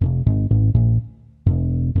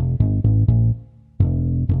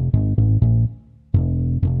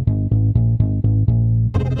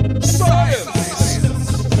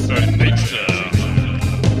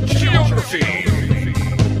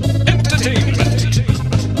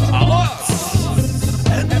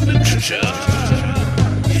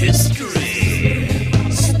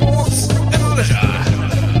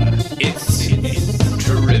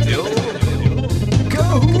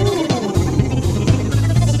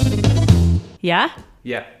Yeah?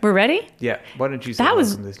 Yeah. We're ready? Yeah. Why don't you say That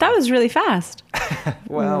was really fast.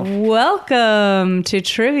 Well. Welcome to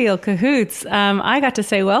Trivial Cahoots. I got to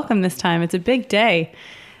say welcome this time. It's a big day.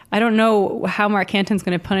 I don't know how Mark Canton's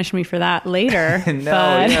going to punish me for that later.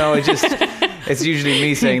 It's usually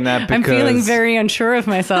me saying that because I'm feeling very unsure of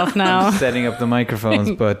myself now. I'm setting up the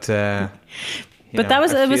microphones, but that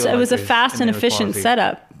was a fast and efficient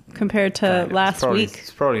setup compared to last week.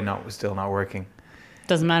 It's probably still not working.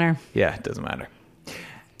 Doesn't matter. Yeah, it doesn't matter.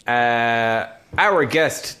 Our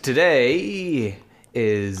guest today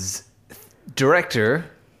is director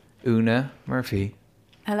Oonagh Murphy.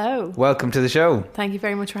 Hello. Welcome to the show. Thank you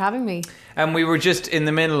very much for having me. And we were just in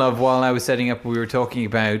the middle of, while I was setting up, we were talking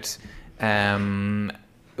about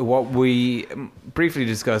what we briefly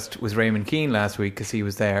discussed with Raymond Keane last week, because he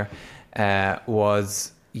was there,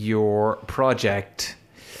 was your project.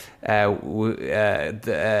 Welcome to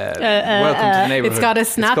the neighborhood. It's got a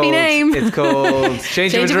snappy name. It's called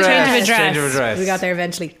Change of Address. We got there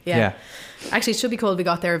eventually. Yeah. Actually, it should be called We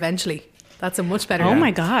Got There Eventually. That's a much better name. Oh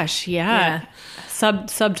my gosh, yeah.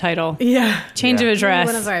 Subtitle. Yeah. Change of Address.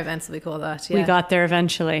 One of our events will be called that. Yeah. We Got There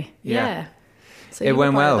Eventually. Yeah. So it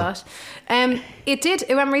went well. It did.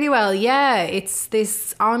 It went really well. Yeah. It's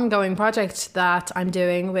this ongoing project that I'm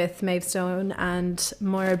doing with Maeve Stone and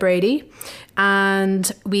Moira Brady.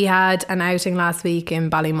 And we had an outing last week in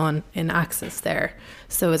Ballymun in Axis there.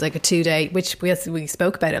 So it was like a 2-day, which we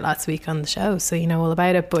spoke about it last week on the show. So you know all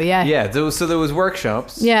about it. But yeah. Yeah. So there was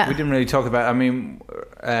workshops. Yeah. We didn't really talk about, I mean,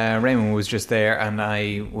 Raymond was just there and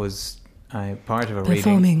I was part of a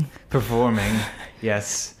reading. Performing.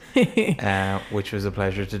 Yes. Which was a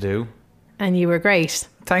pleasure to do. And you were great.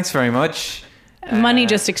 Thanks very much. Money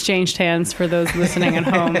just exchanged hands for those listening at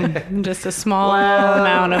home. Just a small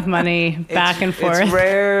amount of money back and forth. It's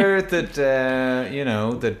rare that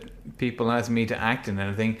that people ask me to act in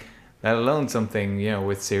anything, let alone something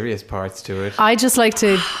with serious parts to it. I'd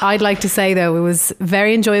like to say though, it was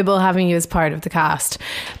very enjoyable having you as part of the cast,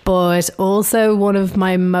 but also one of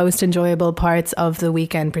my most enjoyable parts of the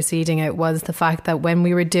weekend preceding it was the fact that when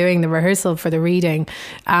we were doing the rehearsal for the reading,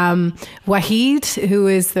 Wahid, who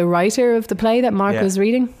is the writer of the play that Mark was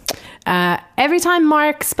reading, every time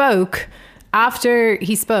Mark spoke, after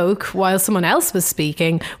he spoke while someone else was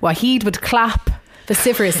speaking, Wahid would clap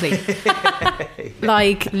vociferously.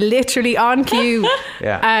 Like literally on cue.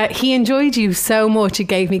 He enjoyed you so much, it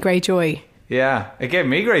gave me great joy. Yeah, it gave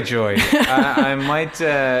me great joy. I might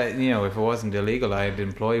if it wasn't illegal, I'd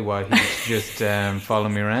employ Wahid to just follow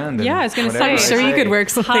me around. I was going to say, I'm sure you could work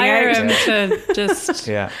something hire out. him to just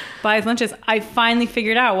buy his lunches. I finally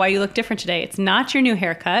figured out why you look different today. It's not your new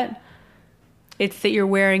haircut, it's that you're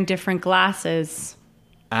wearing different glasses.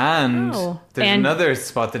 And there's another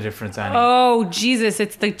spot the difference, Annie. Oh, Jesus,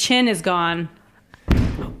 it's the chin is gone.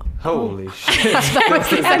 Holy shit.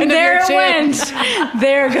 And there it went.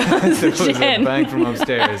 There goes the chin. There was a bang from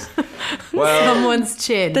upstairs. Well, someone's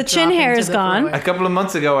chin. The chin hair is gone. A couple of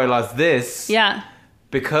months ago, I lost this. Yeah.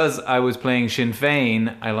 Because I was playing Sinn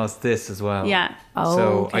Féin, I lost this as well. Yeah. Oh,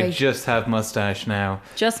 so okay. I just have mustache now.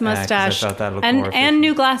 Just mustache. I thought that looked more official. And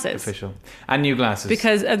new glasses. Official. And new glasses.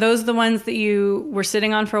 Because are those the ones that you were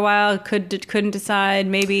sitting on for a while, couldn't decide,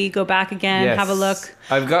 maybe go back again, have a look?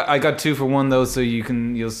 I got 2 for 1 though, so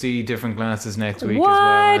you'll see different glasses next week what? as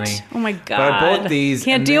well, Annie. Oh my God. But I bought these.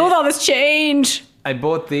 Can't deal with all this change. I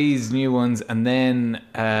bought these new ones, and then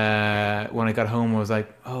when I got home, I was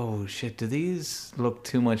like, "Oh shit! Do these look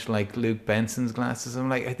too much like Luke Benson's glasses?" I'm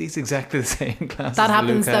like, "Are these exactly the same glasses?" That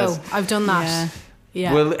happens Luke has? though. I've done that.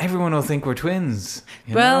 Yeah. Well, everyone will think we're twins.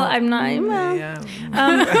 Well, I'm not. I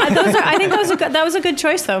think that was a good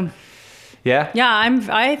choice, though. Yeah. Yeah,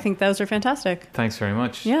 I think those are fantastic. Thanks very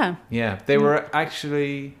much. Yeah. Yeah, they were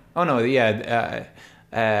actually. Oh no! Yeah.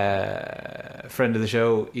 Friend of the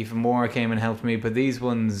show, Aoife Moore, came and helped me, but these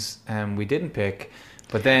ones we didn't pick.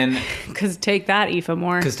 But then, because take that, Aoife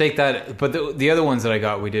Moore. But the other ones that I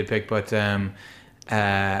got, we did pick. But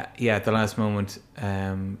at the last moment,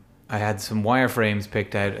 I had some wireframes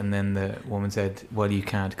picked out, and then the woman said, "Well, you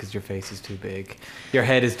can't because your face is too big, your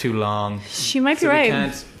head is too long." She might be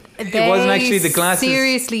right. It wasn't actually the glasses.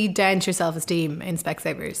 Seriously dent your self-esteem in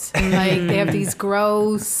Specsavers. Like they have these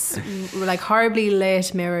gross, like horribly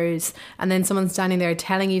lit mirrors, and then someone's standing there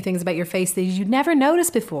telling you things about your face that you'd never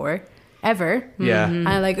noticed before. ever. Yeah. And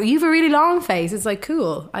I'm like, you have a really long face. It's like,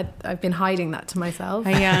 cool. I've been hiding that to myself.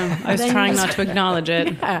 I was trying not to acknowledge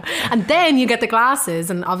it. Yeah. And then you get the glasses,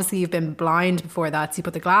 and obviously you've been blind before that, so you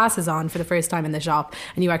put the glasses on for the first time in the shop,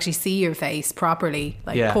 and you actually see your face properly,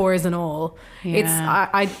 like pores and all. Yeah.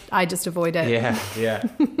 It's I just avoid it. Yeah, yeah.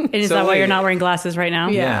 And is that why you're not wearing glasses right now?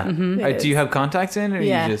 Yeah. Do you have contacts in, or you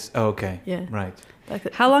just? Oh, okay. Yeah. Right.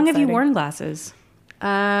 How long have you worn glasses?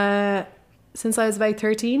 Since I was about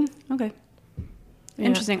 13. Okay.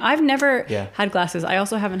 Interesting. I've never Yeah. had glasses. I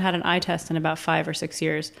also haven't had an eye test in about 5 or 6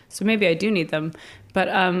 years. So maybe I do need them. But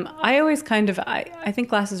I always I think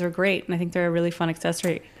glasses are great, and I think they're a really fun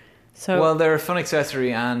accessory. So Well, they're a fun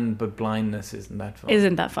accessory, but blindness isn't that fun.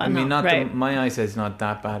 isn't that fun? I mean, right. my eyesight's not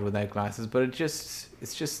that bad without glasses, but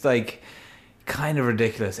it's just like kind of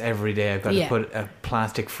ridiculous. Every day I've got to put a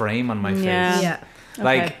plastic frame on my face. Yeah.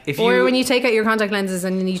 Like Okay. if Or you when you take out your contact lenses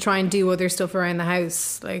and you try and do other stuff around the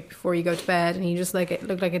house, like before you go to bed, and you just like it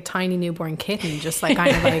look like a tiny newborn kitten, just like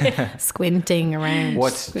kind of like squinting around.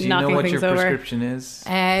 do you know knocking what your things over. prescription is?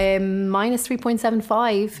 Minus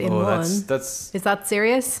 3.75 in one. That's Is that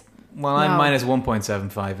serious? well, I'm No. minus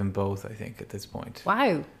 1.75 in both. I think at this point.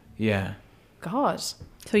 Wow. Yeah. God.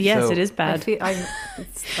 So yes, So- it is bad.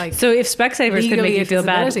 It's like So if Specsavers could make Legally you a feel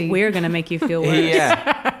bad, disability. we're going to make you feel worse.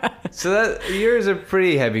 Yeah. So yours are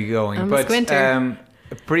pretty heavy going. I'm a but squinter.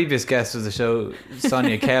 a previous guest of the show,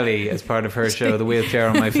 Sonia Kelly, as part of her show, The Wheelchair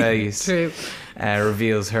on My Face, true.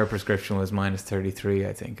 reveals her prescription was minus 33,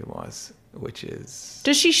 I think it was, which is...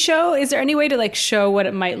 Does she show? Is there any way to like show what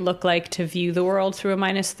it might look like to view the world through a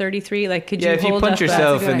minus 33? Like, could you Yeah, if you hold punch up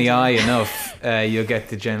yourself That's a in good the idea. eye enough, you'll get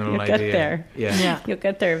the general You'll idea. get there. Yeah. You'll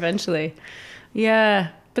get there eventually. Yeah,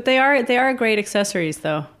 but they are great accessories,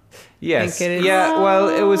 though. Yes. Think it is. Yeah, well,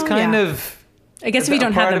 it was kind Yeah. of... I guess if you A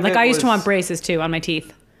don't have part them, of like it I used to was- want braces too on my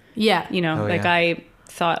teeth. Yeah. You know, Oh, like yeah. I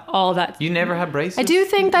thought all that. You never had braces? I do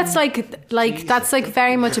think that's that's like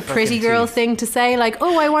very much a pretty girl teeth. thing to say, like,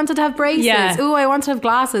 oh, I wanted to have braces. Yeah. Oh, I want to have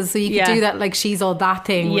glasses. So you could Yeah. do that, like she's all that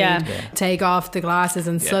thing. Yeah. Where you take off the glasses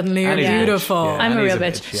and Yeah. suddenly you're And he's a bitch. beautiful. Yeah. I'm And a he's real a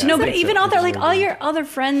bitch. bitch, yeah. No, I but think even so. all that, He's like a all real your other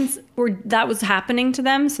friends that was happening to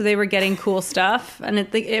them, so they were getting cool stuff, and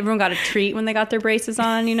everyone got a treat when they got their braces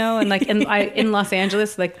on, you know, and like in Los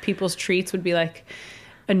Angeles, like people's treats would be like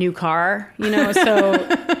a new car, you know, so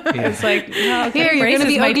it's like, no, okay, Here, you're going to braces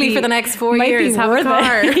be might ugly for the next 4 might be years. Have a worth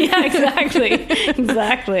car. it. Yeah,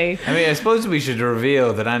 exactly. I mean, I suppose we should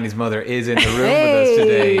reveal that Annie's mother is in the room with us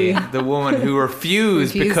today. The woman who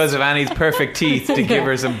refused because of Annie's perfect teeth to give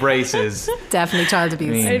her some braces. Definitely child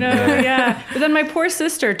abuse. I know, yeah. But then my poor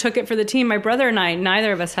sister took it for the team. My brother and I,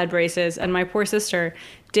 neither of us had braces, and my poor sister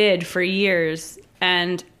did for years,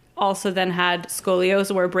 and also then had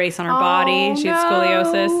scoliosis, wore a brace on her body. She had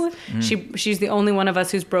scoliosis. She's the only one of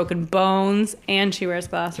us who's broken bones, and she wears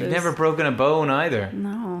glasses. You've never broken a bone either.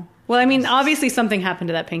 No. Well, I mean, obviously something happened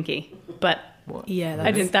to that pinky, but Yeah,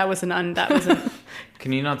 I didn't. That wasn't.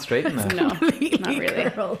 Can you not straighten that? No, not really.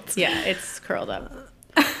 curled. Yeah, it's curled up.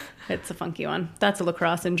 It's a funky one. That's a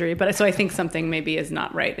lacrosse injury, but so I think something maybe is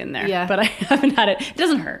not right in there. Yeah. But I haven't had it. It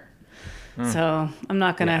doesn't hurt. So I'm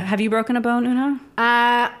not gonna. Have you broken a bone, Oonagh?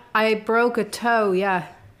 I broke a toe. Yeah,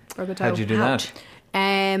 broke a toe. How'd you do Ouch.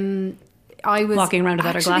 that? I was Walking around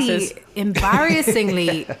without her actually, glasses.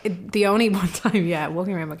 Embarrassingly, the only one time,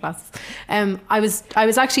 walking around with glasses. I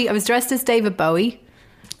was dressed as David Bowie.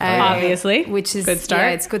 Obviously, which is good start. Yeah,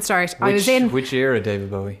 it's a good start. I was in Which era, David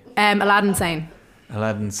Bowie? Aladdin Sane.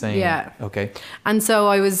 Aladdin Sane. Yeah. Okay. And so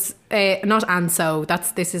I was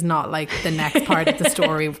this is not like the next part of the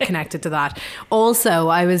story connected to that. Also,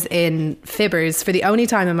 I was in Fibbers for the only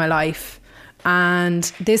time in my life, and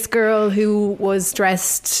this girl who was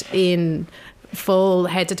dressed in full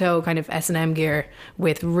head to toe kind of S&M gear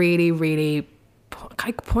with really, really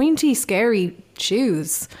like pointy, scary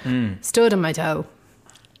shoes stood on my toe.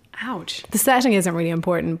 Ouch. The setting isn't really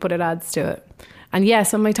important, but it adds to it. And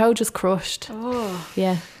yes, and my toe just crushed. Oh,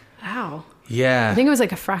 Yeah. ow. Yeah. I think it was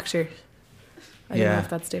like a fracture. I don't know Yeah. if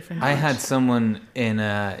that's different. I had someone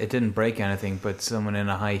it didn't break anything, but someone in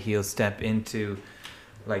a high heel step into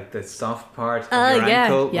like the soft part of your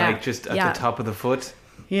ankle, like just at the top of the foot.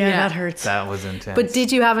 Yeah, Yeah. that hurts. That was intense. But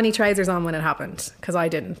did you have any trousers on when it happened? Because I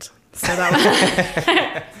didn't. So that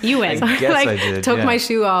was You win. I guess I did. took yeah. my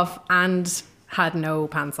shoe off and had no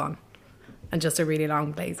pants on and just a really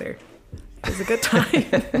long blazer. It was a good time.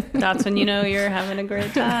 That's when you know you're having a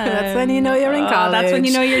great time. That's when you know you're in college. That's when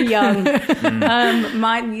you know you're young.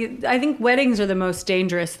 I think weddings are the most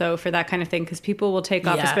dangerous, though, for that kind of thing, because people will take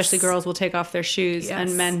off, Yes. especially girls will take off their shoes, Yes.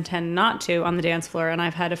 and men tend not to on the dance floor. And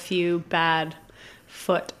I've had a few bad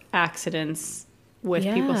foot accidents with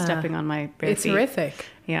people Yeah. stepping on my bare It's feet. horrific.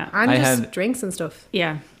 Yeah. And just drinks and stuff.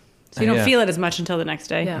 Yeah. So you don't feel it as much until the next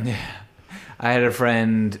day. Yeah. I had a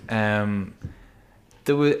friend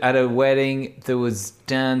there was at a wedding. There was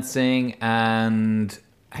dancing and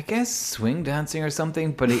I guess swing dancing or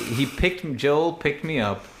something. But Joel picked me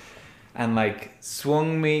up and like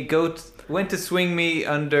swung me. Went to swing me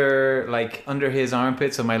under his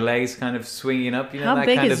armpit, so my legs kind of swinging up. You know, how that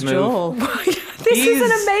big kind is of move. Joel? This is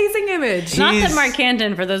an amazing image. Not that Mark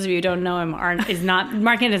Canton, for those of you who don't know him,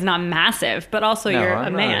 Mark Canton is not massive, but also you're a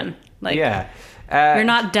man. Like, yeah. You're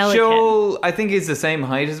not delicate. Joel, I think he's the same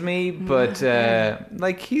height as me, but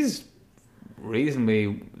like he's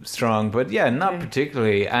reasonably strong, but not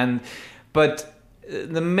particularly. But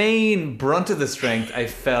the main brunt of the strength I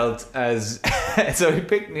felt as so he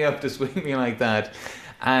picked me up to swing me like that,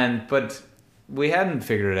 but we hadn't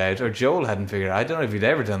figured it out, or Joel hadn't figured it out. I don't know if he'd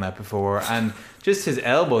ever done that before, and just his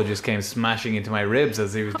elbow just came smashing into my ribs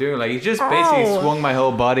as he was doing. Like he just basically swung my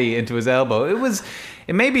whole body into his elbow.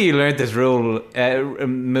 Maybe he learned this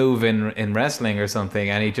move in wrestling or something,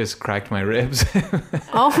 and he just cracked my ribs.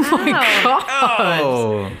 Oh my god!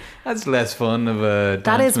 Oh, that's less fun of a dance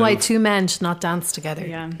That is move. why two men should not dance together.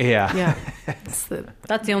 Yeah. That's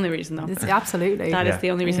the only reason, though. It's absolutely. That is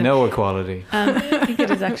the only reason. No equality. I think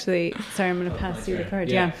it is actually. Sorry, I'm going to pass you the card.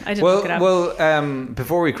 Yeah, I didn't well, look it up. Well,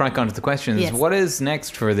 before we crack on to the questions, what is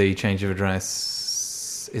next for the change of address?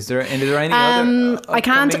 Is there any other? I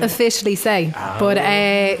can't officially say, but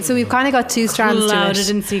so we've kind of got two strands to it. Clouded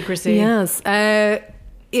in secrecy. Yes.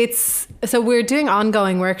 So we're doing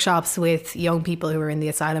ongoing workshops with young people who are in the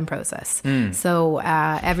asylum process. So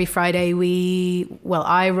every Friday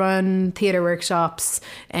I run theatre workshops,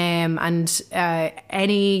 and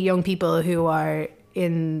any young people who are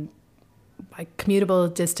in like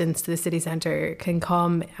commutable distance to the city centre can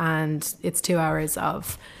come, and it's 2 hours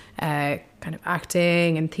of kind of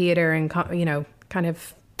acting and theatre and kind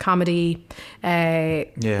of comedy.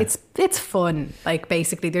 It's fun. Like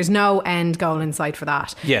basically, there's no end goal in sight for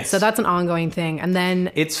that. Yes. So that's an ongoing thing, and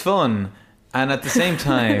then it's fun. And at the same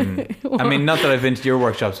time, I mean, not that I've been to your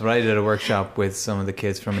workshops, but I did a workshop with some of the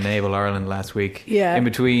kids from Enable Ireland last week. Yeah. In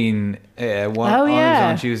between,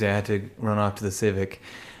 on Tuesday, I had to run off to the Civic.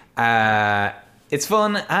 It's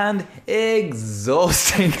fun and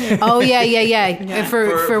exhausting. Oh yeah.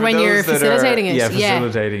 For when you're facilitating it. Yeah,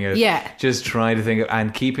 facilitating it. Yeah. Just trying to think of,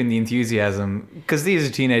 and keeping the enthusiasm, because these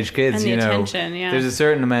are teenage kids. And the attention, yeah. There's a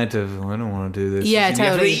certain amount of I don't want to do this. Yeah, and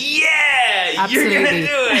totally. Absolutely. You're gonna do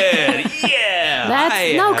it. Yeah.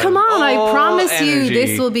 Come on! I promise you, energy.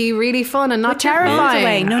 this will be really fun and not Put your phones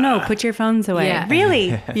terrifying. away. No, put your phones away. Yeah.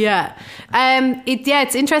 Really? Yeah.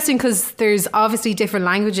 It's interesting because there's obviously different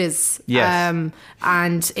languages. Yes.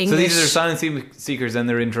 And English. So these are asylum seekers and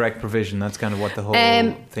they're in direct provision. That's kind of what the whole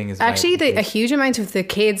thing is about. Actually, a huge amount of the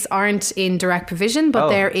kids aren't in direct provision, but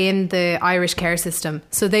they're in the Irish care system.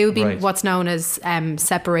 So they would be what's known as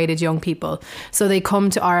separated young people. So they come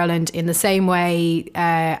to Ireland in the same way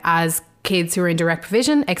as kids who are in direct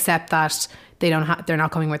provision, except that they're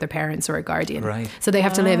not coming with their parents or a guardian. Right. So they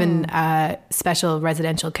have to live in special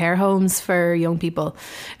residential care homes for young people.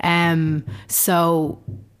 So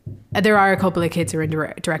there are a couple of kids who are in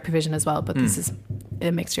direct provision as well, but this is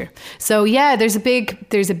a mixture. So yeah, there's a big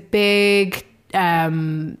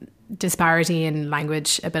disparity in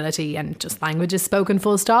language ability, and just language is spoken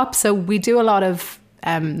full stop. So we do a lot of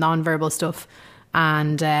non-verbal stuff.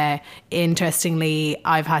 And interestingly,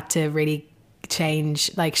 I've had to really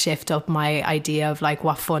shift up my idea of like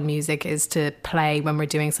what fun music is to play when we're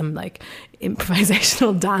doing some like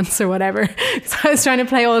improvisational dance or whatever. So I was trying to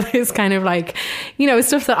play all this kind of like,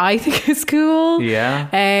 stuff that I think is cool. Yeah.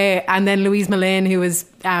 And then Louise Malin, who was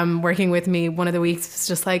working with me one of the weeks, was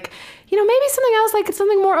just like, maybe something else, like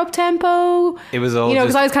something more up tempo. It was all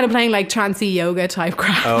because I was kind of playing like trancey yoga type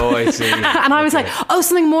crap. Oh, I see. And I was like,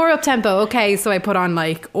 something more up tempo. Okay, so I put on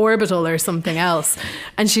like Orbital or something else,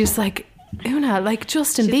 and she was like, Oonagh, like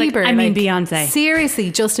Justin Bieber. Like, Beyonce.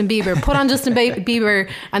 Seriously, Justin Bieber. Put on Justin Bieber,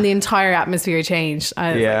 and the entire atmosphere changed.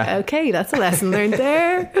 I was like, okay, that's a lesson learned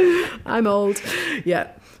there. I'm old.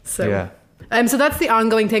 Yeah. So that's the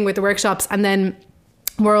ongoing thing with the workshops, and then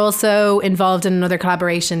we're also involved in another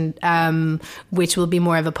collaboration, which will be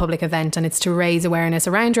more of a public event, and it's to raise awareness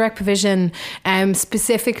around direct provision,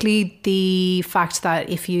 specifically the fact that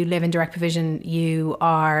if you live in direct provision, you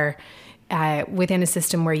are within a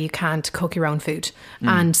system where you can't cook your own food.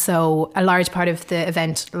 And so a large part of the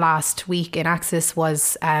event last week in Axis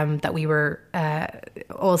was that we were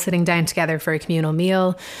all sitting down together for a communal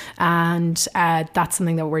meal, and that's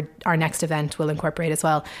something that our next event will incorporate as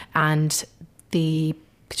well. And the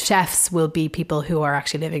chefs will be people who are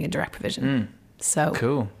actually living in direct provision. So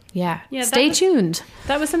cool. Yeah. Yeah, Stay tuned.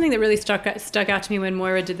 That was something that really stuck out to me when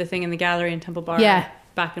Moira did the thing in the gallery in Temple Bar. Yeah.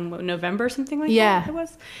 Back in November, something like Yeah.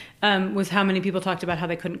 that. It was how many people talked about how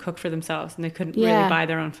they couldn't cook for themselves and they couldn't Yeah. really buy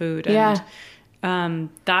their own food. And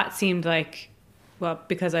that seemed like, well,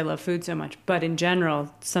 because I love food so much, but in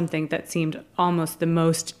general, something that seemed almost the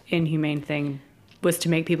most inhumane thing was to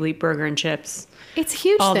make people eat burger and chips. It's a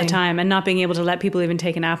huge all thing. the time, and not being able to let people even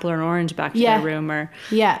take an apple or an orange back to Yeah. their room, or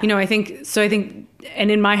Yeah. I think,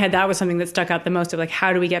 and in my head that was something that stuck out the most, of like,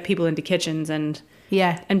 how do we get people into kitchens and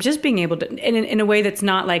just being able to in a way that's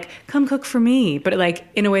not like, come cook for me, but like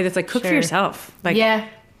in a way that's like, cook for yourself, like,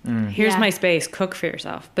 here's my space, cook for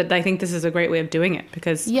yourself. But I think this is a great way of doing it,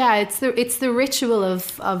 because it's the ritual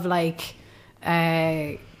of like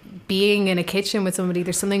being in a kitchen with somebody.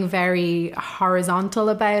 There's something very horizontal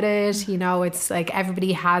about it, it's like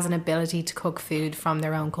everybody has an ability to cook food from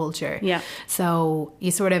their own culture, so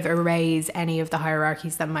you sort of erase any of the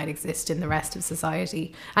hierarchies that might exist in the rest of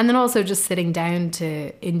society. And then also just sitting down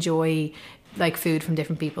to enjoy like food from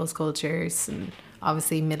different people's cultures, and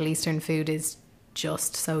obviously Middle Eastern food is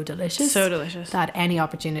just so delicious that any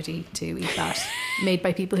opportunity to eat that made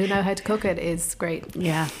by people who know how to cook it is great.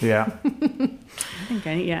 Yeah. I think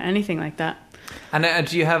anything like that. And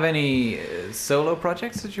do you have any solo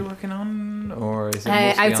projects that you're working on, or is it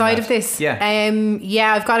mostly outside on of this?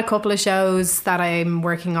 I've got a couple of shows that I'm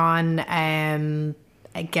working on.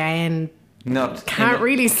 Again, can't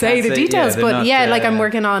really say the details, but like I'm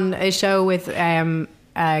working on a show with a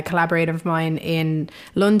collaborator of mine in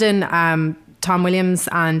London, Tom Williams,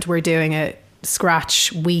 and we're doing a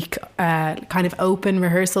Scratch week, kind of open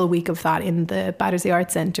rehearsal week of that in the Battersea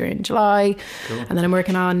Arts Centre in July. Cool. And then I'm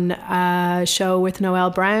working on a show with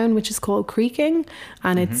Noelle Brown, which is called Creaking,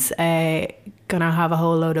 and it's gonna have a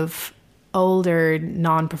whole load of older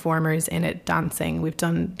non-performers in it dancing. We've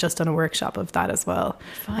just done a workshop of that as well.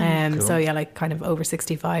 Cool. So like kind of over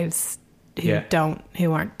 65s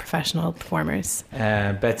who aren't professional performers.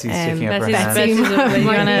 Betsy's sticking up her hand. Betsy, you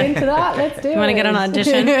want into that? Let's do it. You want to get an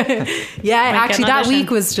audition? Actually that week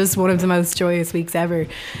was just one of the most joyous weeks ever.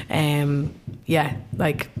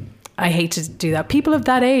 Like I hate to do that people of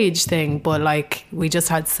that age thing, but like we just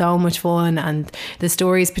had so much fun, and the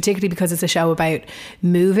stories, particularly because it's a show about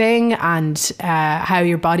moving and how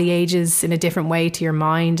your body ages in a different way to your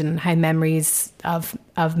mind, and how memories of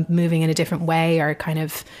moving in a different way are kind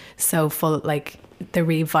of so full, like the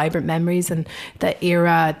really vibrant memories, and the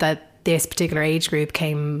era that this particular age group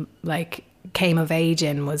came of age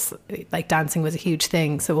in was like dancing was a huge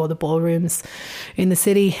thing. So all the ballrooms in the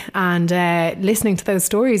city, and listening to those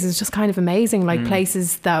stories is just kind of amazing. Like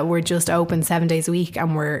places that were just open 7 days a week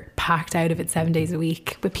and were packed out of it 7 days a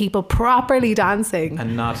week with people properly dancing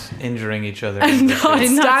and not injuring each other, and not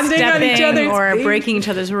standing on each other's or feet. Breaking each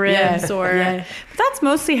other's ribs. But that's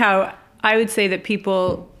mostly how I would say that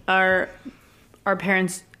people our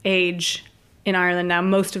parents' age in Ireland now.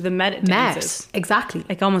 Most of them met at dances. Exactly.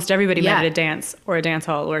 Like almost everybody met at a dance or a dance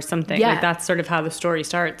hall or something. Yeah. Like that's sort of how the story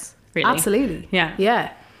starts, really. Absolutely.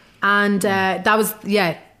 Yeah. And that was,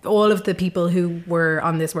 all of the people who were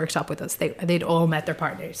on this workshop with us, they'd all met their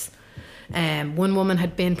partners. One woman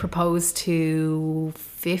had been proposed to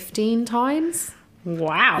 15 times.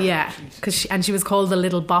 Wow. Yeah. And she was called the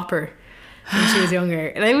Little Bopper when she was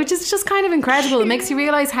younger. Which is just kind of incredible. It makes you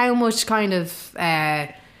realise how much kind of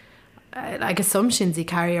like assumptions you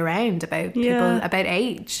carry around about people, about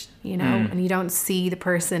age, and you don't see the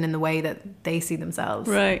person in the way that they see themselves.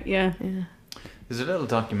 Right, yeah. There's a little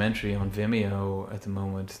documentary on Vimeo at the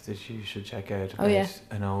moment that you should check out about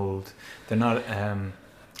an old... They're not...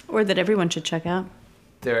 or that everyone should check out.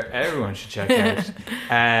 Everyone should check out.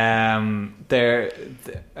 They're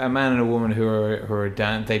a man and a woman who are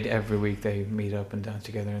every week they meet up and dance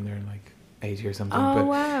together, and they're like 80 or something. Oh,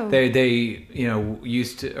 wow. They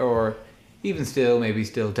used to, or even still maybe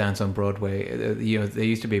still dance on Broadway. They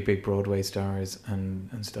used to be big Broadway stars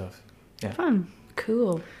and stuff. Yeah. Fun.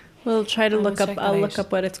 Cool. We'll try to look up. I'll look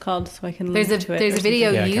up what it's called so I can link to it. There's a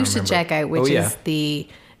video you should check out, which is the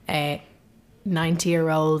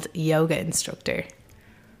 90-year-old yoga instructor.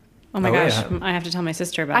 Oh my gosh, I have to tell my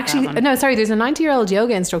sister about that one. No, sorry, there's a 90-year-old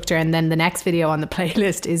yoga instructor, and then the next video on the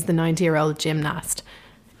playlist is the 90-year-old gymnast.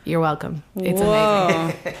 You're welcome. It's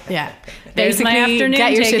amazing. Yeah. There's my afternoon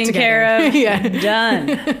get your taken shit care of. Yeah. Done.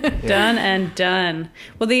 Done and done.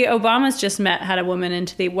 Well, the Obamas just had a woman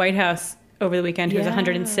into the White House over the weekend who was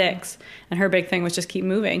 106, and her big thing was just keep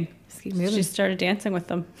moving. She started dancing with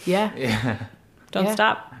them. Yeah. Don't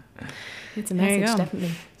stop. It's a message,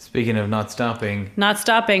 definitely. Speaking of not stopping,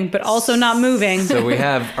 but also not moving. So we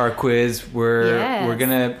have our quiz. We're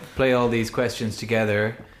gonna play all these questions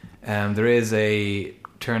together. There is a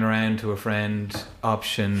turn around to a friend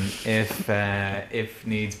option if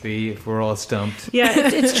needs be, if we're all stumped. Yeah,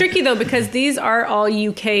 it's tricky though because these are all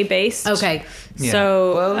UK based. Okay. Yeah.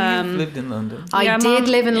 So well, you've lived in London. I Yeah, did Mom,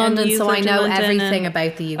 live in and London, you've so I lived in know London everything and-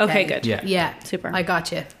 about the UK. Okay, good. Yeah. Yeah. Super. I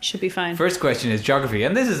got you. Should be fine. First question is geography,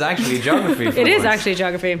 and this is actually geography. For It is once. actually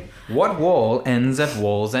geography. What wall ends at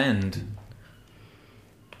wall's end?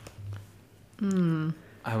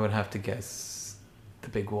 I would have to guess the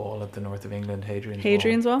big wall at the north of England,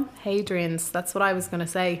 Hadrian's Wall. Hadrian's. That's what I was going to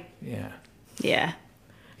say. Yeah. Yeah.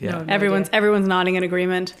 Yeah. No. Everyone's nodding in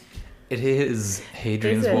agreement. It is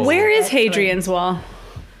Hadrian's Is it? Wall. Where is Excellent. Hadrian's Wall?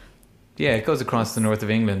 Yeah, it goes across the north of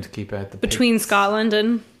England to keep out the Between Picts. Scotland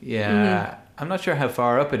and Yeah. I'm not sure how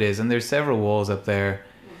far up it is, and there's several walls up there.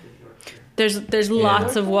 there's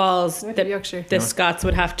lots of walls North of that Yorkshire. the Scots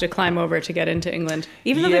would have to climb over to get into England,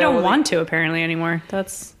 even though they Yeah, don't well, want to apparently anymore.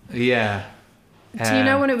 That's Yeah. Do you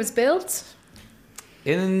know when it was built?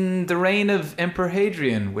 In the reign of Emperor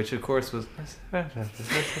Hadrian, which of course was...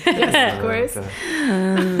 Yes, of course.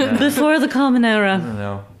 before the Common I Era. don't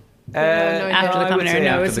know. no After the I Common would Era, say no,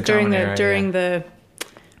 after it was the during Common the Era, during yeah. the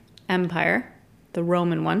Empire, the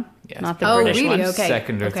Roman one, Yes. not the Oh, British really? one. Okay.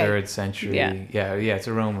 Second or okay. third century. Yeah. Yeah, it's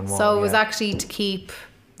a Roman wall. So it was yeah. actually to keep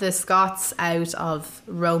the Scots out of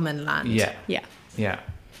Roman land. Yeah, Yeah, yeah.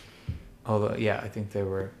 Although, yeah, I think they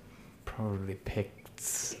were probably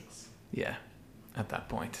Picts. Yeah, at that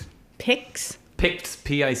point. Picts. Picts,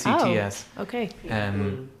 Picts. Okay.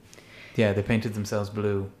 Yeah, they painted themselves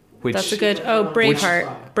blue. Which That's a good. Oh,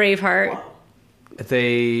 Braveheart. Braveheart.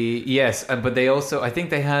 but they also, I think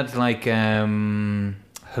they had like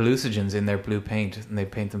hallucinogens in their blue paint, and they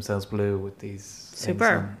paint themselves blue with these things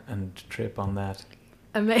Super. and trip on that.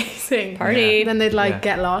 Amazing. Party. Then they'd like Yeah.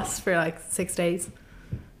 get lost for like 6 days.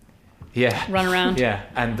 Yeah. Run around. Yeah,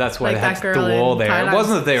 and that's why Like they that had the girl wall in there. Thailand. It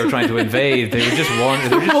wasn't that they were trying to invade; they were just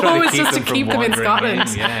trying Oh, to it's keep just them to from keep them in wandering Scotland.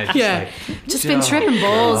 in. Yeah, it's Yeah. like, Just been tripping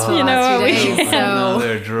balls for the You know last what, few we- days. So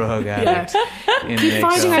another drug addict. In keep the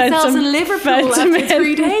finding exile. ourselves Fentanyl. in Liverpool after Fentanyl.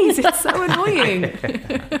 3 days. It's so annoying.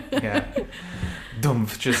 Yeah.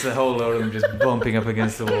 Dumph, just a whole load of them just bumping up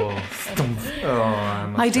against the wall. Dumph.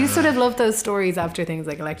 Oh, I do sort of love those stories after things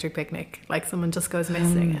like Electric Picnic. Like someone just goes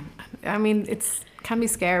missing. I mean, it's can be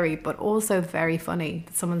scary, but also very funny.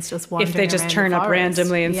 Someone's just wandering If they just around turn the up forest.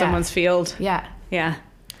 randomly in Yeah. someone's field. Yeah, Yeah.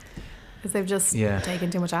 because they've just Yeah.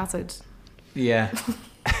 taken too much acid. Yeah.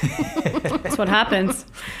 That's what happens.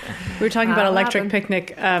 We were talking about That'll Electric happen.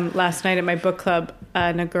 Picnic last night at my book club,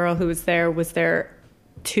 and a girl who was there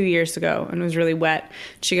 2 years ago and was really wet.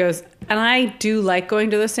 She goes, and I do like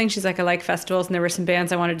going to those things. She's like, I like festivals, and there were some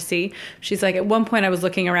bands I wanted to see. She's like, at one point I was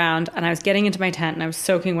looking around and I was getting into my tent and I was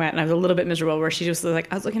soaking wet and I was a little bit miserable, where she just was like,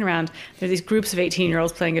 I was looking around, there's these groups of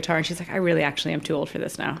 18-year-olds playing guitar, and she's like, I really actually am too old for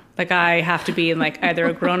this now. Like, I have to be in like either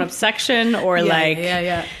a grown-up section or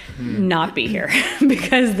yeah. not be here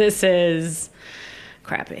because this is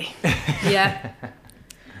crappy. Yeah.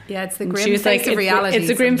 Yeah, it's the grim She was face like, of reality. it's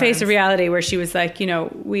a grim face of sometimes. reality, where she was like, you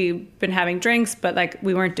know, we've been having drinks, but like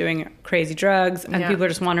we weren't doing crazy drugs, and Yeah. people are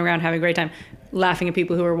just wandering around having a great time, laughing at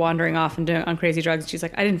people who are wandering off and doing on crazy drugs. She's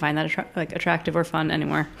like, I didn't find that attractive or fun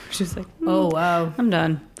anymore. She was like, Oh, wow. I'm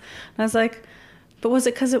done. And I was like, but was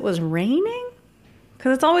it because it was raining?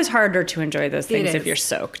 Because it's always harder to enjoy those things is. if you're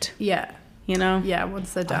soaked, Yeah. you know? Yeah,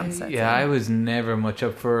 once the dance sets Yeah, I in. was never much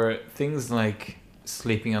up for things like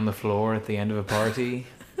sleeping on the floor at the end of a party.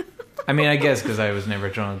 I mean, I guess because I was never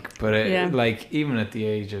drunk, but Yeah. like even at the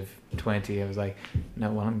age of 20, I was like,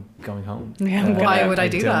 no, well, I'm going home. Yeah, Why would I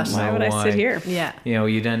do don't that? know Why would I sit here? Yeah. You know,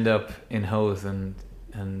 you'd end up in Howth and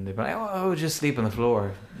they'd be like, oh, just sleep on the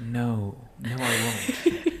floor. No, I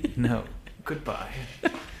won't. No, goodbye.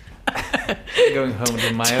 Going home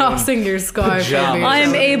to my Tossing your scarf over pajamas. your I am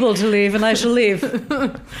shoulder. able to leave and I shall leave.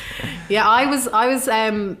 Yeah, I was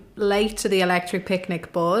late to the Electric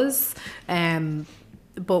Picnic buzz,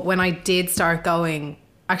 but when I did start going,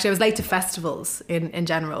 actually I was late to festivals in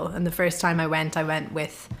general, and the first time I went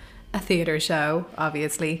with a theatre show,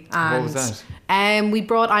 obviously. And, What was that? We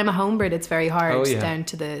brought I'm a Homebird, It's Very Hard Oh, yeah. down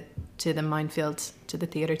to the minefield, to the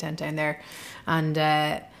theatre tent down there,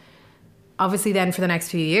 and obviously then for the next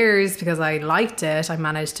few years, because I liked it, I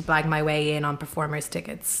managed to blag my way in on performers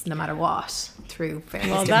tickets no matter what through various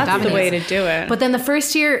Well, different that's the avenues. way to do it. But then the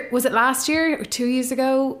first year, was it last year or 2 years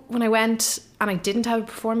ago when I went and I didn't have a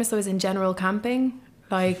performance, I was in general camping.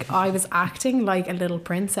 Like, I was acting like a little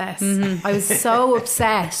princess. I was so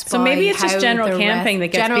obsessed. So maybe it's just how general the camping that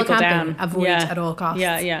gets general people camping, down. Avoid Yeah. at all costs.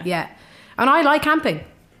 Yeah. And I like camping.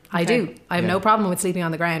 I Okay. do. I have Yeah. no problem with sleeping on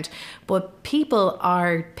the ground. But people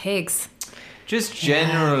are pigs. Just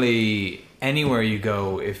generally, anywhere you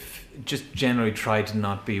go, if just generally try to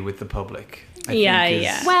not be with the public. I Yeah, think is-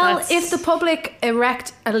 yeah. Well, That's- if the public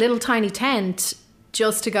erect a little tiny tent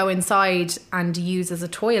just to go inside and use as a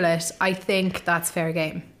toilet, I think that's fair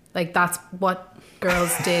game. Like, that's what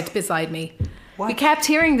girls did beside me. We kept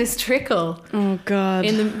hearing this trickle Oh God.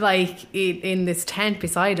 in this tent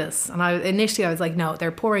beside us, and I was like, no,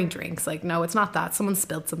 they're pouring drinks. Like, no, it's not that. Someone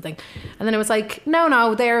spilled something, and then it was like,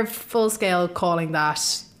 no, they're full scale calling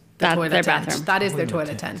that That toilet their tent. bathroom. That is their Toilet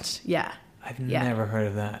toilet tent. Yeah, I've Yeah. never heard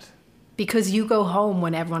of that. because you go home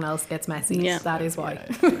when everyone else gets messy. Yeah. That is why.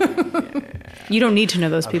 You don't need to know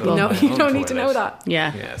those people. No, my you own don't need to toilet. know that.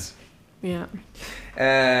 Yeah. Yes. Yeah.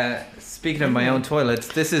 Speaking of my own toilets,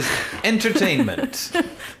 this is entertainment.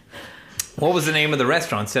 What was the name of the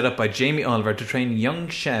restaurant set up by Jamie Oliver to train young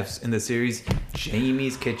chefs in the series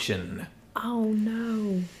Jamie's Kitchen? Oh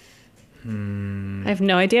no. I have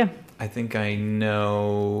no idea. I think I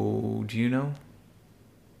know. Do you know?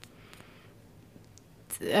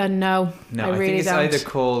 No. No, I I, really think it's don't. either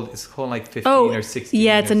called. It's called like 15 Oh, or 16.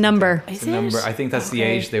 yeah, or it's a something. number. It's Is a number. it? I think that's the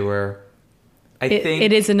Okay. age they were. I It, think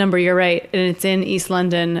it is a number. You're right, and it's in East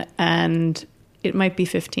London, and it might be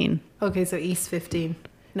 15 Okay, so East 15.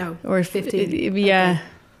 No, or 15. Yeah.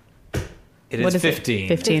 it What is is it? 15.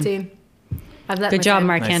 15. I've let Good job, myself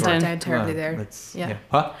Mark Nice Kenton. work. down terribly Well, there. let's- Yeah.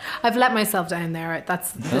 Huh? I've let myself down there.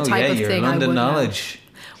 That's the Oh type yeah, of your thing I London would knowledge.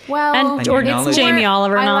 know. Well, And your it's knowledge. more- Jamie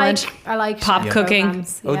Oliver knowledge. I like Pop chef cooking.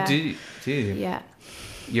 programs. Oh, Yeah. do you? Yeah.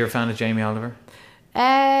 You're a fan of Jamie Oliver?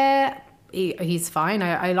 He's fine.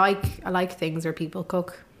 I like things where people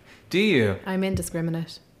cook. Do you? I'm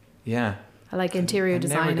indiscriminate. Yeah. I like interior I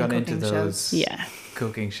design never got and into cooking those shows. Yeah.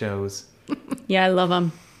 cooking shows. Yeah, I love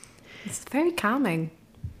them. It's very calming.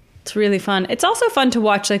 It's really fun. It's also fun to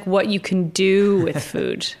watch like what you can do with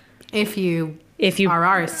food. If you If you are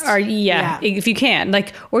arsed. yeah, if you can,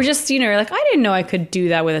 like, or just, you know, like, I didn't know I could do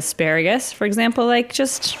that with asparagus, for example, like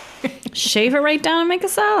just shave it right down and make a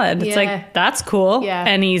salad. It's Yeah. like, that's cool Yeah.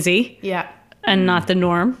 and easy Yeah. and not the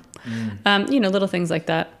norm. You know, little things like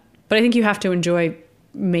that. But I think you have to enjoy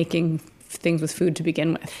making things with food to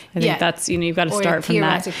begin with. I think Yeah. that's, you know, you've got to Or start from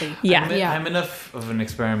that. theoretically. Yeah. Yeah. I'm enough of an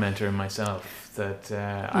experimenter myself that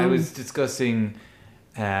I was discussing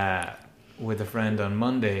with a friend on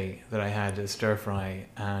Monday that I had a stir fry,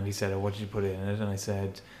 and he said, "Oh, what did you put in it?" And I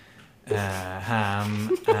said, "Ham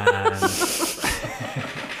and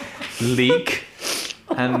leek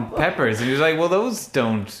and peppers." And he was like, "Well, those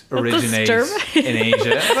don't originate stir fry. in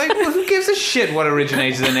Asia." I was like, "Well, who gives a shit what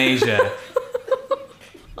originated in Asia?"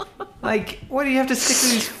 Like, what do you have to stick to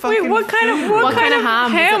these fucking? Wait, what kind of food? What kind of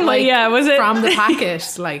ham? ham? Was it like Yeah, was it from the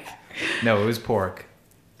packet? Like, No, it was pork.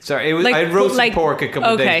 Sorry, it was. Like- I roasted like- pork a couple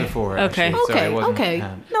of okay, days before. okay. Actually. Sorry, Okay, it wasn't okay.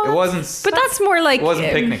 ham. No, it wasn't. But that's more like It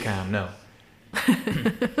wasn't picnic ham. No.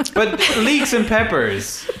 But leeks and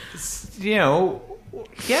peppers, you know,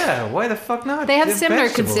 yeah. Why the fuck not? they have They're similar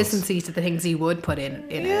vegetables. consistency to the things you would put in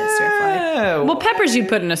a stir fry. Yeah. Well, peppers you'd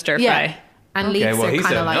put in a stir fry. Yeah. And Okay. leeks Well, are he kind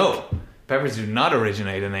said of like no. Peppers do not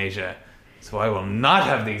originate in Asia, so I will not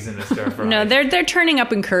have these in a stir fry. No, they're turning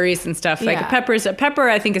up in curries and stuff. Like Yeah. pepper,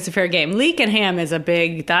 I think is a fair game. Leek and ham is a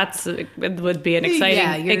big. It would be an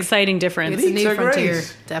exciting, you're- exciting difference. it's a Leeks new are frontier.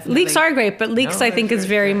 great. Definitely. Leeks are great, but leeks No, I think they're is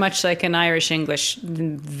great, very yeah. much like an Irish English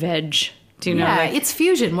veg. Do you know? Yeah, like, it's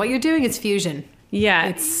fusion. What you're doing is fusion. yeah,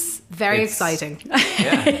 It's very It's- exciting.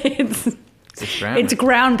 Yeah, it's it's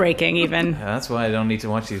groundbreaking even. That's why I don't need to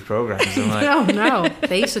watch these programs. I'm like, No,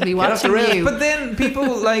 they should be get off the watching rails. you. But then people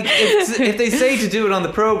like if they say to do it on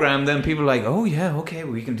the program, then people are like, oh yeah, okay,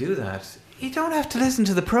 we can do that. You don't have to listen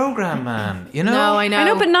to the program, man. You know? No, I know. I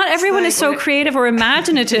know, but not everyone like- is so creative or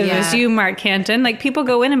imaginative Yeah. as you, Mark Canton. Like people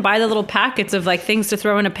go in and buy the little packets of like things to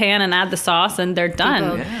throw in a pan and add the sauce, and they're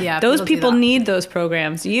done. People- yeah, Those people people do that. need those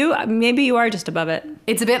programs. Maybe you are just above it.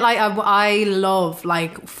 It's a bit like I love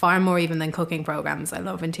like far more even than cooking programs. I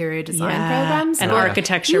love interior design programs and but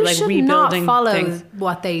architecture, you like should rebuilding not follow things.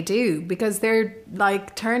 what they do because they're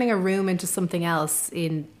like turning a room into something else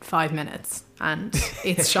in 5 minutes, and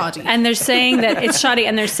it's shoddy. And they're saying that it's shoddy,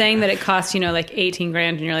 and they're saying that it costs, you know, like 18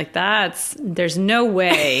 grand, and you're like, there's no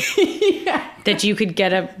way that you could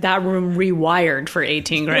get that room rewired for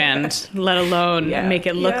 18 grand, let alone make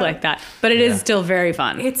it look like that. But it is still very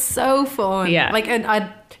fun. It's so fun. Yeah. Like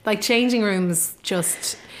I like changing rooms.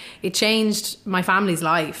 It changed my family's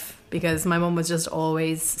life because my mum was just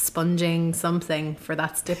always sponging something for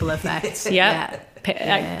that stipple effect. Yeah.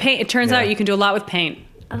 Paint. It turns Yeah. out you can do a lot with paint.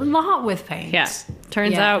 A lot with paint. Yeah.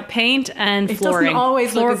 Turns Yeah. out paint and It flooring. doesn't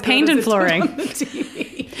always look as good paint as and it does flooring. on the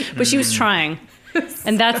TV. But she was trying.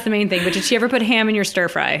 And that's the main thing. But did she ever put ham in your stir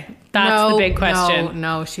fry? That's the big question.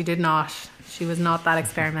 No, she did not. She was not that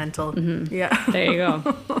experimental. Yeah. There you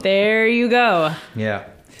go. There you go. Yeah.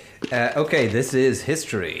 Okay, this is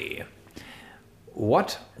history.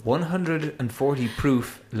 What 140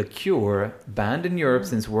 proof liqueur, banned in Europe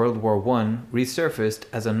since World War I, resurfaced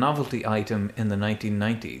as a novelty item in the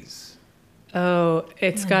 1990s? Oh,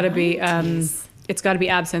 it's got to be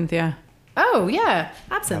absinthe. Yeah. Oh, yeah.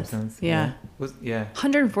 Absinthe. Yeah. Yeah.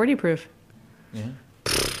 140 proof. Yeah.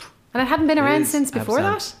 And it hadn't been around is since before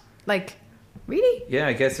absinthe. that? Like, really? Yeah,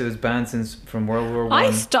 I guess it was banned since from World War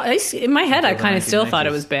I. In my head, I Until the kind of still thought it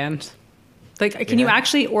 1990s. was banned. Like, can you Yeah.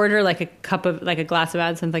 actually order like a glass of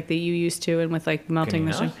absinthe like that you used to, and with like melting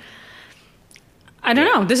you the sugar? not? I don't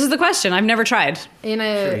know. This is the question. I've never tried. In Sure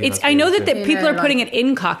a... you- I know that In people a, are putting like- it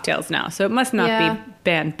in cocktails now, so it must not Yeah. be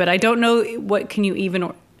banned. But I don't know what can you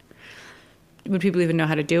even. Would people even know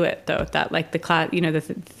how to do it though? That like the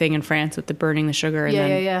thing in France with the burning the sugar and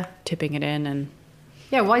then tipping it in and.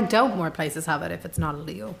 Yeah, why don't more places have it if it's not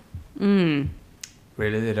illegal?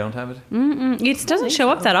 Really, they don't have it? It doesn't show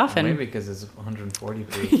up that often. Maybe because it's 140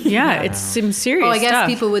 proof. Yeah, it's some serious Oh, I guess stuff.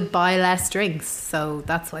 people would buy less drinks, so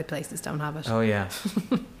that's why places don't have it. Oh yeah,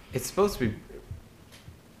 it's supposed to be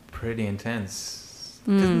pretty intense.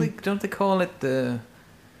 Don't they call it the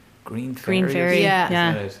Green Fairy? Green Fairy. Yeah. Is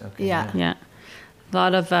Yeah. that it? Okay, Yeah. Yeah. A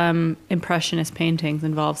lot of impressionist paintings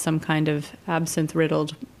involve some kind of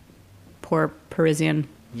absinthe-riddled poor Parisian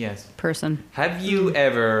Yes. person. Have you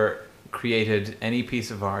ever created any piece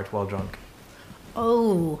of art while drunk?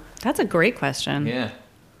 Oh. That's a great question. Yeah.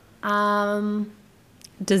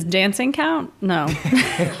 Does dancing count? No.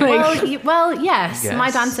 Well, yes. Yes.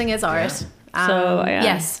 My dancing is art. Yeah. So, yeah.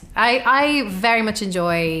 Yes. I very much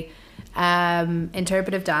enjoy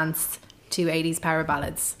interpretive dance to 80s power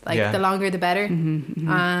ballads. Like, Yeah. the longer the better.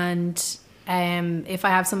 And if I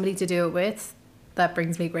have somebody to do it with, that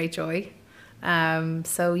brings me great joy.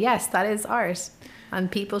 So, yes, that is art. And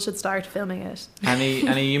people should start filming it.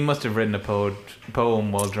 Annie, you must have written a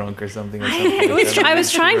poem while drunk or something. I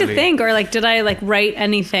was trying to think, or like, did I like write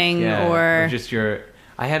anything, Yeah, or just your.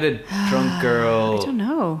 I had a drunk girl. I don't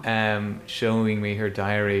know. Showing me her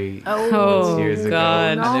diary Oh, once years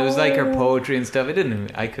God. ago, and it was like her No. poetry and stuff.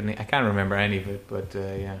 I can't remember any of it, but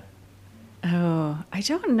yeah. Oh, I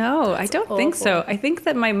don't know. I don't think awful. so. I think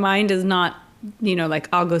that my mind is not, like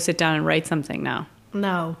I'll go sit down and write something now.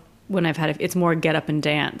 No. When I've had it's more get up and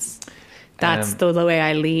dance. That's Um, the way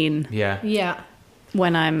I lean Yeah. Yeah.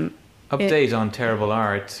 when I'm. Update on terrible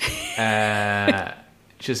art.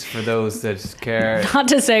 Just for those that care. Not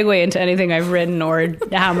to segue into anything I've written or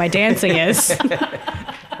how my dancing is.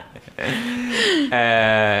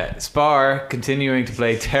 Spar continuing to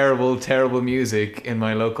play terrible music in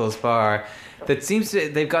my local Spar. That seems to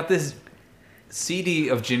they've got this CD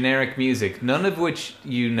of generic music, none of which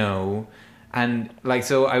you know. And like,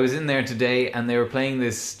 so I was in there today and they were playing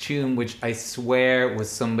this tune which I swear was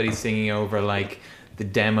somebody singing over like the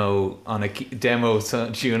demo on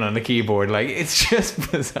tune on a keyboard. Like, it's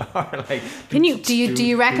just bizarre. Like, Do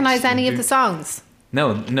you recognize any of the songs?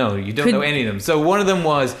 No, you don't know any of them. So one of them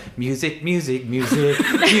was music, and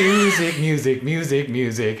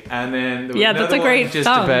then there was Yeah, that's another a great one just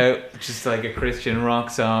song. about just like a Christian rock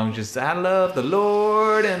song, just I love the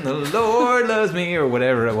Lord and the Lord loves me, or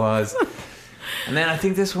whatever it was. And then I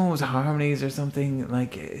think this one was harmonies or something.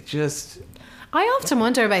 Like, it just. I often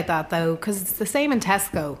wonder about that though, because it's the same in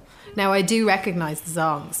Tesco. Now I do recognize the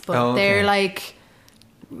songs, but they're like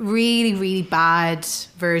really, really bad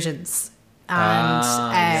versions. And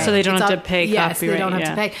So they don't it's have to pay Yes, they copyright, don't have yeah.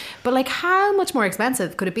 to pay. But like, how much more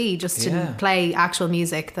expensive could it be just to Yeah. play actual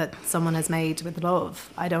music that someone has made with love?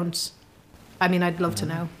 I'd love to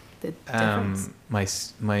know the difference.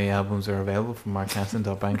 My albums are available from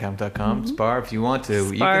markhansen.bandcamp.com. Spar, if you want to,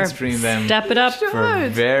 you Spar, can stream them Step it up. for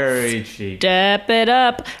very cheap. Step it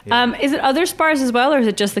up. Yeah. Is it other spars as well, or is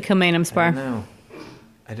it just the Kilmainham spar?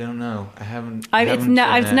 I don't know. I haven't.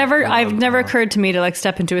 I've never occurred to me to like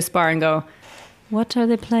step into a spar and go, what are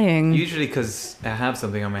they playing? Usually because I have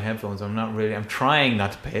something on my headphones. I'm trying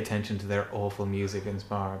not to pay attention to their awful music in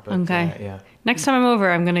Spar. But, Okay. yeah. Next time I'm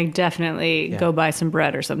over, I'm going to definitely go buy some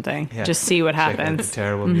bread or something. Yeah. Just see what Check out happens. the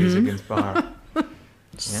terrible music in Spar.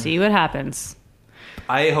 See what happens.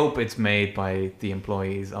 I hope it's made by the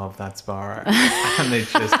employees of that Spar, and they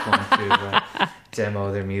just want to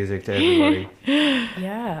demo their music to everybody.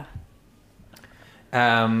 Yeah.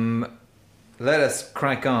 Let us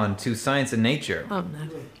crack on to science and nature. Oh no.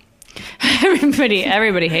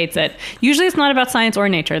 Everybody hates it. Usually it's not about science or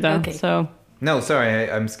nature, though. Okay. So, No, sorry,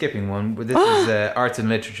 I'm skipping one. This is arts and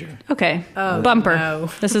literature. okay. Oh, Bumper. no.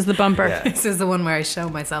 This is the bumper. Yeah. This is the one where I show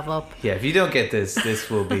myself up. Yeah, if you don't get this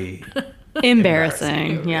will be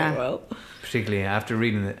Embarrassing. Yeah. particularly after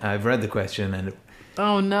reading it. I've read the question, and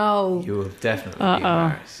Oh no. you will definitely be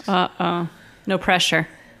embarrassed. No pressure.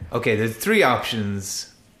 Okay, there's 3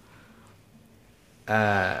 options.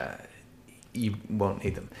 You won't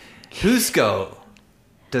need them. Whose skull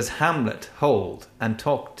does Hamlet hold and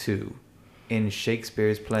talk to in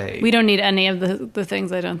Shakespeare's play? We don't need any of the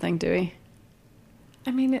things, I don't think, do we?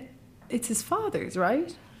 I mean, it's his father's,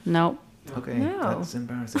 right? No. Okay, No. that's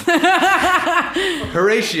embarrassing.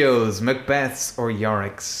 Horatio's, Macbeth's, or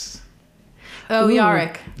Yorick's? Oh, Ooh.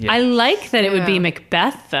 Yorick. Yeah. I like that it would be Yeah.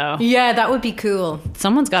 Macbeth, though. Yeah, that would be cool.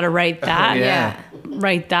 Someone's got to write that. Yeah.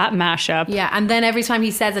 Write that mashup. Yeah, and then every time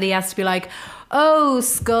he says it, he has to be like, "Oh,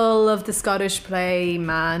 skull of the Scottish play,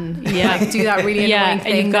 man." Yeah. Like, do that really Yeah, annoying and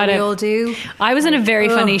thing you've that we gotta- all do. I was in a very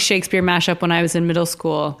Ugh. funny Shakespeare mashup when I was in middle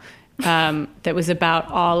school that was about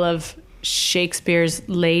all of Shakespeare's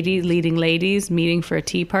leading ladies meeting for a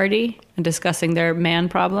tea party and discussing their man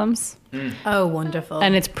problems. Oh, wonderful.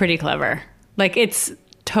 And it's pretty clever. Like, it's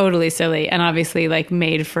totally silly and obviously like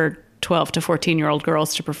made for 12 to 14-year-old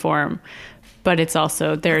girls to perform. But it's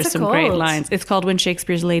also, there's What's it some great called? lines. It's called When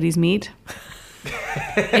Shakespeare's Ladies Meet.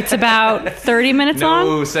 It's about 30 minutes long.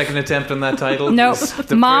 No second attempt on that title. No, It's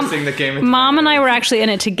the Mom. first thing that came into Mom my and I head. were actually in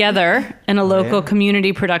it together in a local yeah?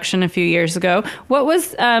 community production a few years ago. What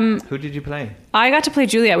was Who did you play? I got to play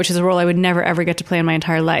Juliet, which is a role I would never ever get to play in my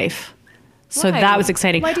entire life. So Why? that was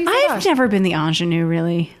exciting. Why do you say I've that? never been the ingenue,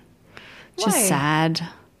 really. Just Why? sad.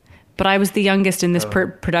 But I was the youngest in this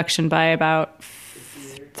production by about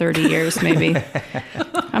 30 years, maybe.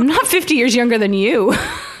 I'm not 50 years younger than you.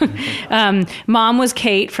 Mom was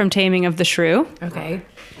Kate from Taming of the Shrew. okay.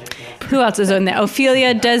 Who else is in there?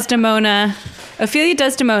 Ophelia, Desdemona,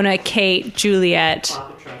 Kate, Juliet,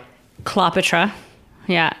 Cleopatra.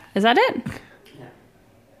 Yeah, is that it?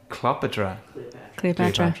 Cleopatra.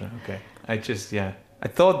 Cleopatra. Okay. I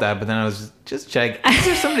thought that, but then I was just checking. Is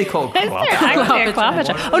there somebody called Cleopatra? Actually, a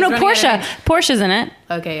Cleopatra. Oh no, He's running Portia. out Portia's in it.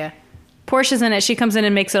 Okay, yeah. Portia's in it. She comes in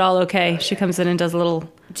and makes it all okay. She comes in and does a little.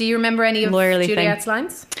 Do you remember any of Lawyerly thing. Juliet's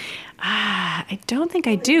lines? I don't think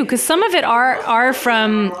I do, because some of it are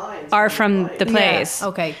from the plays. Yeah,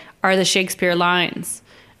 okay. Are the Shakespeare lines.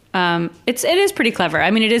 It is pretty clever. I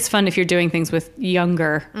mean, it is fun if you're doing things with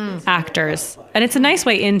younger actors, and it's a nice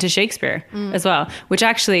way into Shakespeare as well. Which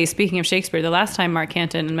actually, speaking of Shakespeare, the last time Mark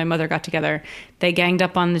Canton and my mother got together, they ganged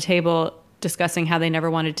up on the table discussing how they never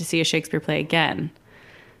wanted to see a Shakespeare play again.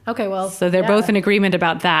 Okay, well. So they're both in agreement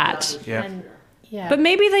about that. Yeah. Yeah. But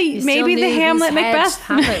maybe You still the knew Hamlet whose head Macbeth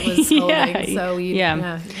Hamlet was holding, yeah. so you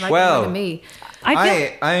Yeah. like Well, more than me.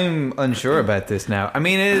 I'm unsure about this now. I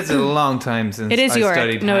mean, it is a long time since It is I Yorick.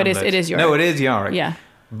 studied No, it Hamlet. is Yorick. No, it is Yorick. Yeah.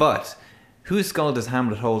 But whose skull does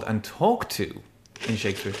Hamlet hold and talk to in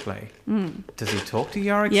Shakespeare's play? Does he talk to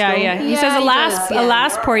Yorick's Yeah, skull? yeah. He Yeah, says, he "Alas, does, yeah.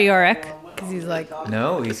 alas, poor Yorick." Because he's like,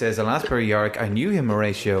 No, he says, alas, poor Yorick, I knew him,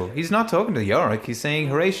 Horatio. He's not talking to Yorick. He's saying,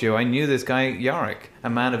 Horatio, I knew this guy Yorick, a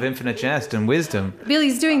man of infinite jest and wisdom.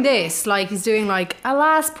 Billy's doing this. Like, he's doing like,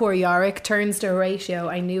 alas, poor Yorick, turns to Horatio.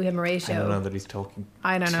 I knew him, I Horatio. don't know that he's talking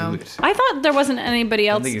I don't know. to it. I thought there wasn't anybody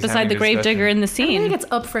else think he's beside the having a gravedigger in the I think scene. it's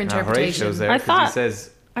up for No, interpretation. Horatio's there I because thought- he says,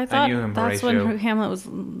 I thought knew him, that's Horatio. when Hamlet was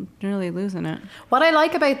nearly losing it. What I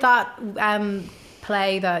like about that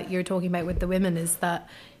play that you're talking about with the women is that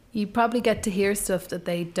you probably get to hear stuff that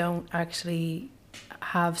they don't actually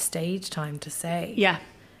have stage time to say. Yeah,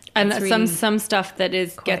 and It's really some stuff that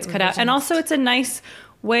is quite gets cut out, and revisionist. also it's a nice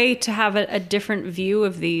way to have a different view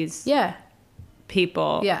of these Yeah.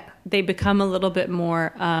 people. Yeah. They become a little bit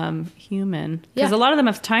more human because Yeah. a lot of them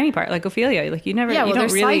have tiny part, like Ophelia. Like you never, Yeah, you well, don't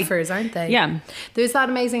they're really. ciphers, aren't they? Yeah. There's that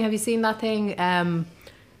amazing, have you seen that thing?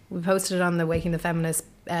 We posted it on the Waking the Feminist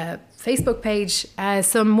Facebook page.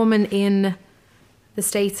 Some woman in the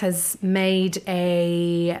States has made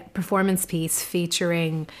a performance piece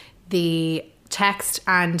featuring the text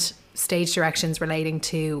and stage directions relating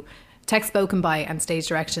to text spoken by and stage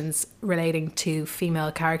directions relating to female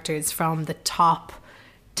characters from the top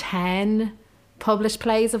 10 published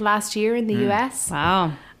plays of last year in the US.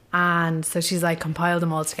 Wow. And so she's like compiled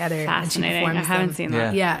them all together and she Fascinating. performs I haven't them. seen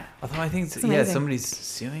that. Yeah. Although I think, It's amazing. somebody's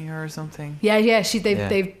suing her or something. Yeah, Yeah.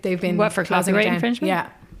 they've been What, for closing it copyright down. infringement? Yeah.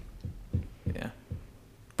 Yeah.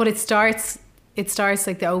 But it starts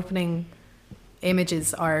like the opening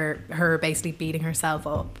images are her basically beating herself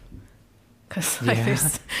up. Because like, Yeah.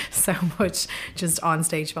 there's so much just on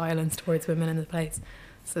stage violence towards women in the place.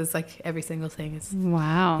 So it's like every single thing is,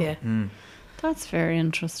 Wow. yeah. That's very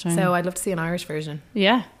interesting. So I'd love to see an Irish version.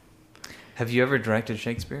 yeah. Have you ever directed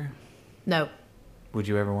Shakespeare? No. Would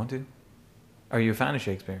you ever want to? Are you a fan of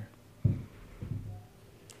Shakespeare?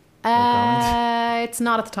 comment? It's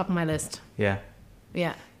not at the top of my list. Yeah.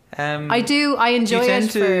 Yeah. I enjoy you tend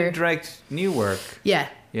it to direct new work. Yeah.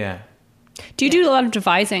 Yeah. Do you do a lot of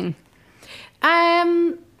devising?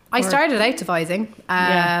 I started out devising.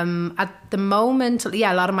 At the moment,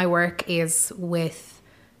 a lot of my work is with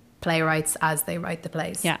playwrights as they write the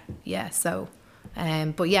plays. Yeah. So,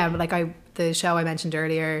 but yeah, like the show I mentioned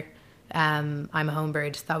earlier, I'm a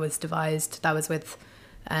Homebird, that was devised. That was with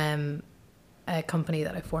a company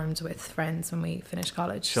that I formed with friends when we finished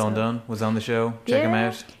college. Sean Dunn was on the show. Check him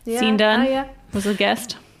out. Yeah. Scene Dunn yeah. was a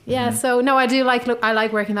guest. Yeah, so no, I do I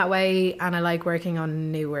like working that way, and I like working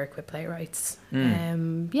on new work with playwrights.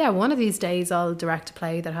 One of these days I'll direct a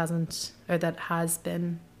play that has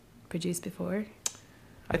been produced before.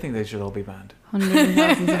 I think they should all be banned. Hundreds and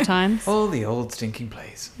thousands of times. All the old stinking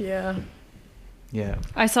plays. Yeah. Yeah.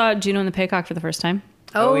 I saw Juno and the Paycock for the first time.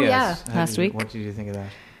 Oh, yes. yeah. Last week. What did you think of that?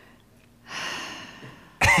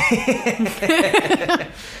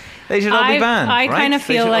 They should all be banned. I kind of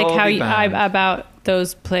feel like how about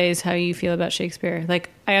those plays, how you feel about Shakespeare.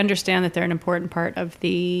 Like, I understand that they're an important part of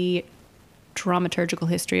the dramaturgical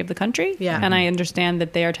history of the country. Yeah. And I understand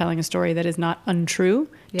that they are telling a story that is not untrue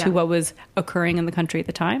Yeah. to what was occurring in the country at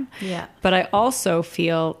the time. Yeah. But I also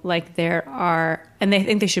feel like there are, and they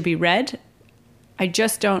think they should be read. I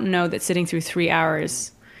just don't know that sitting through 3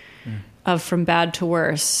 hours of From Bad to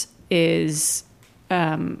Worse is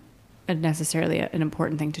necessarily an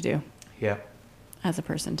important thing to do. Yeah. As a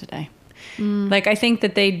person today. Like, I think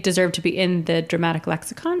that they deserve to be in the dramatic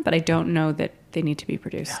lexicon, but I don't know that they need to be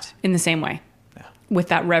produced in the same way with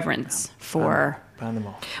that reverence for. Ban them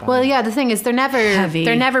all. The thing is, they're Heavy.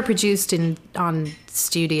 never produced on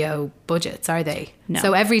studio budgets, are they? No.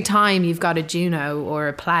 So every time you've got a Juno or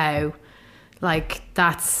a Plough, like,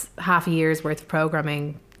 that's half a year's worth of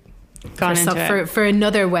programming Gone into it. for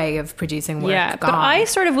another way of producing work. Yeah, but I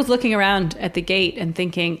sort of was looking around at the Gate and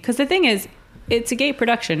thinking, because the thing is, it's a Gate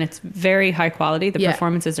production. It's very high quality. The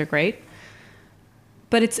performances are great,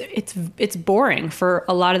 but it's boring for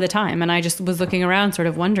a lot of the time. And I just was looking around, sort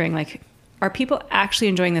of wondering, like, are people actually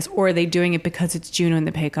enjoying this, or are they doing it because it's Juno and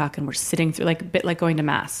the Paycock and we're sitting through, like, a bit like going to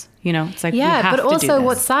mass? You know, it's like, we have but to do also this.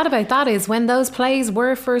 what's sad about that is when those plays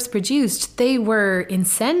were first produced, they were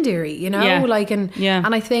incendiary. You know,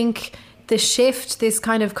 and I think the shift, this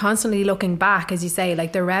kind of constantly looking back, as you say,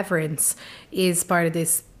 like the reverence, is part of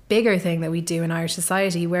this bigger thing that we do in Irish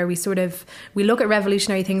society, where we look at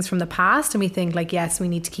revolutionary things from the past and we think, like, yes, we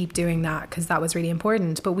need to keep doing that because that was really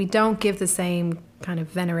important, but we don't give the same kind of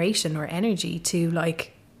veneration or energy to,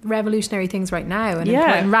 like, revolutionary things right now and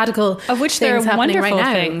important radical of which there are wonderful right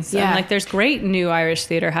now. things. And, like, there's great new Irish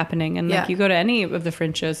theatre happening, and like you go to any of the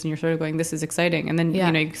fringe shows and you're sort of going, this is exciting, and then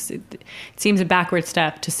you know, it seems a backward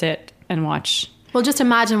step to sit and watch. Well, just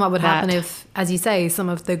imagine what would happen if, as you say, some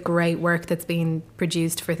of the great work that's been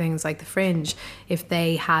produced for things like the Fringe, if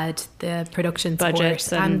they had the production budgets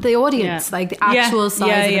support and the audience, like the actual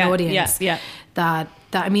size of an audience. That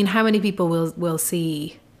I mean, how many people will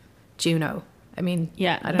see Juno? I mean,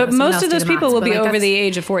 I don't but know, most of those people will be over the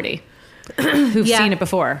age of 40 who've seen it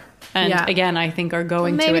before. And again, I think are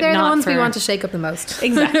going to it. Maybe they're not the ones for, we want to shake up the most.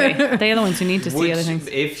 Exactly. They're the ones who need to see other things.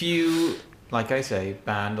 If you, like I say,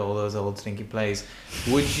 banned all those old stinky plays,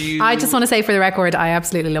 would you... I just want to say for the record, I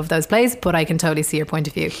absolutely love those plays, but I can totally see your point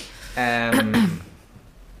of view.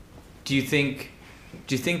 Do you think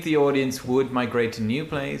the audience would migrate to new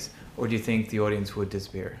plays, or do you think the audience would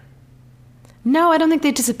disappear? No, I don't think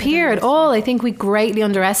they disappear at all. I think we greatly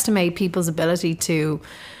underestimate people's ability to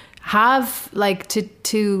have, like,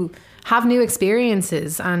 to have new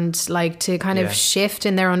experiences and, like, to kind of shift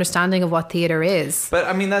in their understanding of what theatre is. But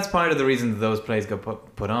I mean, that's part of the reason that those plays got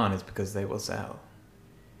put on, is because they will sell.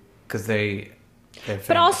 Because they're famous.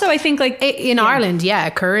 But also, I think, like, in Ireland,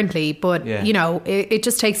 currently, but you know, it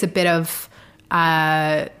just takes a bit of,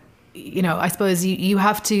 you know, I suppose you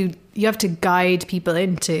have to guide people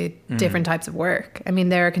into different types of work. I mean,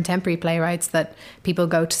 there are contemporary playwrights that people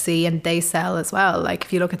go to see and they sell as well. Like,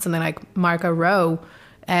 if you look at something like Marco Rowe,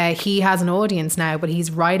 he has an audience now, but he's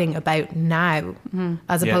writing about now,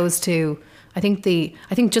 as opposed to, I think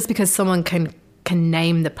just because someone can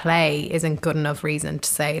name the play isn't good enough reason to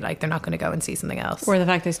say, like, they're not going to go and see something else. Or the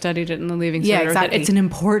fact they studied it in the Leaving Cert, or that it's an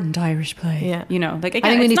important Irish play. Yeah. You know, like, again, I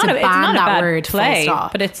think we need to ban it's not that a bad word, play, full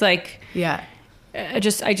stop. but it's like... Yeah. I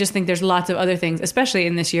just think there's lots of other things, especially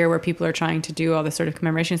in this year where people are trying to do all this sort of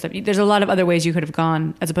commemoration stuff. There's a lot of other ways you could have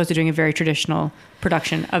gone, as opposed to doing a very traditional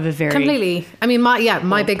production of a very... Completely. I mean,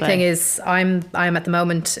 my big thing is I'm at the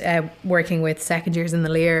moment working with second years in the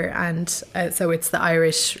Lear, and so it's the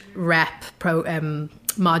Irish rep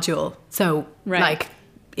module. So like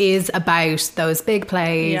is about those big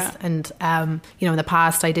plays. Yeah. And, in the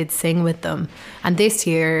past I did sing with them. And this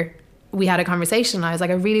year we had a conversation. I was like,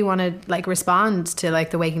 I really want to like respond to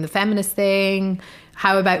like the Waking the Feminist thing.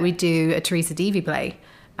 How about we do a Teresa Deevy play?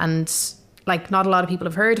 And like, not a lot of people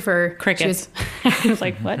have heard of her. Crickets. I was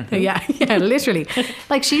like, what? Yeah, literally.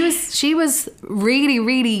 Like she was really,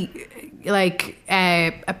 really like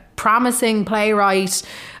a promising playwright,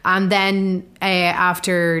 and then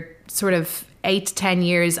after sort of 8 to 10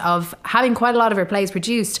 years of having quite a lot of her plays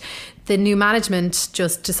produced, the new management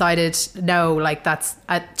just decided, no, like that's,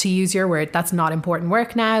 to use your word, that's not important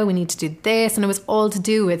work now. We need to do this. And it was all to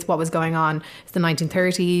do with what was going on. It's the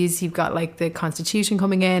 1930s. You've got like the Constitution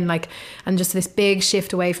coming in, like, and just this big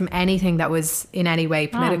shift away from anything that was in any way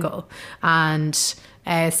political. And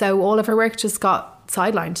so all of her work just got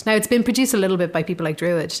sidelined. Now it's been produced a little bit by people like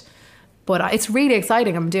Druid, but it's really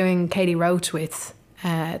exciting. I'm doing Katie Roach with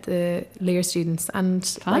the Lear students, and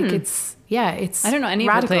Fun. like it's I don't know any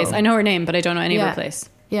radical. of her plays. I know her name, but I don't know any of her plays.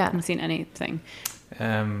 Yeah. I haven't seen anything.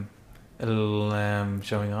 A little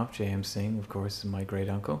showing off. James Singh, of course, is my great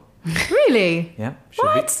uncle. Really? Yeah.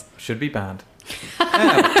 Should be banned.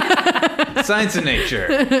 Science and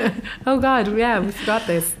nature. Oh God, yeah, we forgot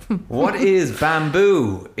this. What is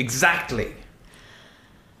bamboo exactly?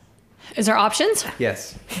 Is there options?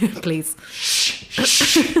 Yes. Please.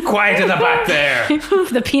 Quiet in the back there.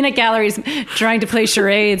 The peanut gallery's trying to play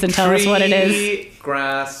charades and tell us what it is. Tree,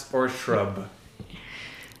 grass, or shrub?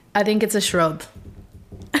 I think it's a shrub.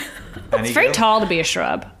 It's very tall to be a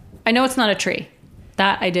shrub. I know it's not a tree.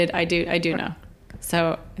 That I do know.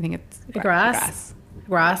 So I think it's A grass.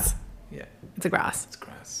 Grass. Yeah, It's a grass. it's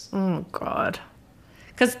grass. Oh God.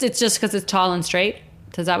 Because it's tall and straight.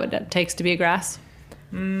 Is that what it takes to be a grass?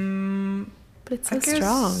 But it's so I guess,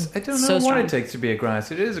 strong. I don't know So what strong. it takes to be a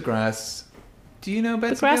grass. It is a grass. Do you know,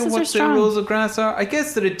 Betsy, grasses what are the strong. rules of grass are? I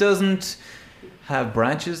guess that it doesn't have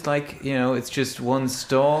branches, like, it's just one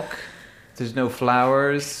stalk. There's no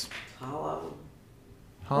flowers. Hollow.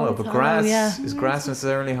 Hollow, but hollow, grass, yeah. is grass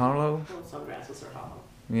necessarily hollow? Well, some grasses are hollow.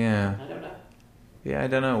 Yeah. I don't know. Yeah, I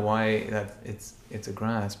don't know why it's a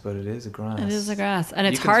grass, but it is a grass. It is a grass, and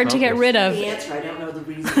You it's can hard to smoke get it. rid of. The answer, I don't know the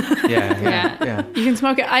reason. Yeah. You can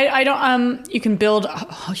smoke it. I don't. You can build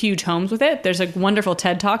huge homes with it. There's a wonderful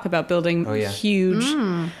TED talk about building huge,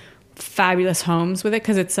 fabulous homes with it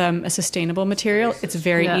because it's a sustainable material. It's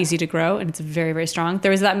very easy to grow and it's very, very strong.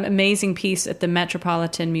 There was that amazing piece at the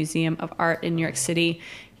Metropolitan Museum of Art in New York City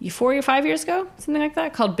 4 or 5 years ago, something like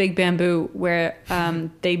that, called Big Bamboo, where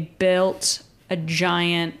they built a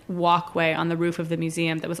giant walkway on the roof of the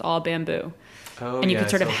museum that was all bamboo. Oh, And you could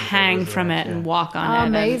sort of hang from it and walk on it.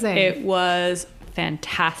 Amazing. And it was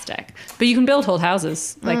fantastic. But you can build whole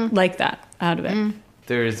houses like that out of it.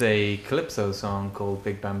 There's a calypso song called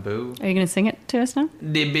Big Bamboo. Are you going to sing it to us now?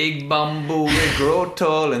 The big bamboo will grow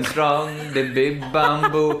tall and strong. The big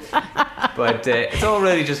bamboo. But it's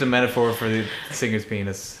already just a metaphor for the singer's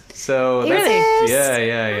penis. So that's Really?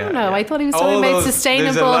 yeah. I don't know. yeah. I thought he was All talking about those-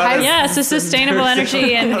 sustainable there's a lot of- housing. Yeah, it's a sustainable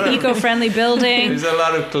energy and eco-friendly building. There's a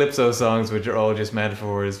lot of calypso songs which are all just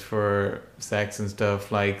metaphors for sex and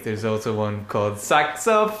stuff. Like there's also one called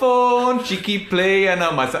Saxophone. She keep playing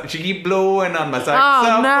on my she keep blowing on my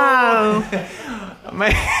saxophone. Oh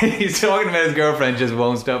no. He's talking about his girlfriend just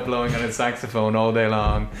won't stop blowing on his saxophone all day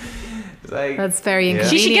long. It's like That's very Yeah.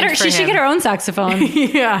 inconvenient. She should get her own saxophone.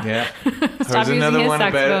 Yeah. yeah. Stop There's using another his one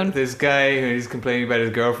saxophone. about this guy who's complaining about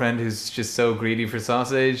his girlfriend who's just so greedy for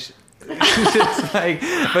sausage. Just like,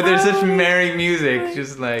 but there's such merry music,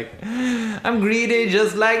 just like I'm greedy,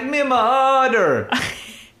 just like me mother.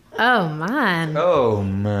 Oh man. Oh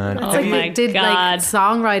man, Oh, It's like my they did God. like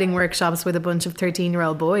songwriting workshops with a bunch of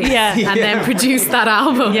 13-year-old boys. Yeah. And then produced that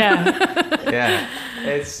album. Yeah. yeah,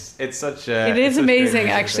 it's such a. It it's is such great amazing, music,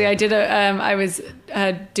 actually. I did I was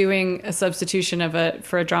doing a substitution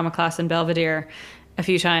for a drama class in Belvedere a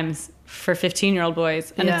few times for 15-year-old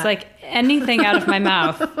boys, and Yeah. it's like anything out of my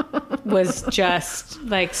mouth was just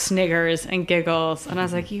like sniggers and giggles, and I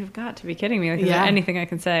was like, "You've got to be kidding me! Like, is there Yeah. anything I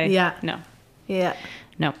can say?" Yeah.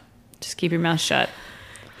 No, just keep your mouth shut.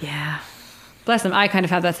 Yeah. Bless them. I kind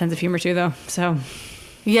of have that sense of humor too, though. So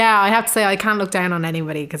Yeah, I have to say I can't look down on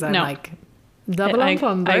anybody because I'm No. like double I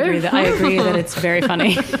entendre. agree that it's very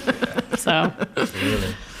funny. So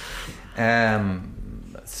Really.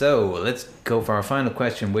 So let's go for our final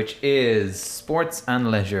question, which is sports and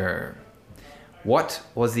leisure. What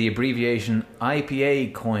was the abbreviation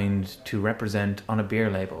IPA coined to represent on a beer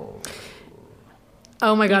label?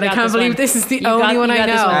 Oh my God, You I got can't this believe one. this is the You got- only one you I got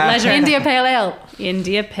this know. one. Leisure. India Pale Ale.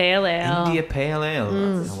 India Pale Ale. India Pale Ale.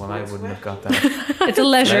 Oh, well, I wouldn't have got that. It's a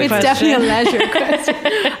leisure It's It's question. definitely a leisure question.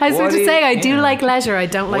 I was What going do to you- say, I do yeah. like leisure. I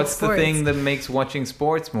don't like What's sports. the thing that makes watching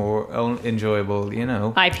sports more enjoyable? You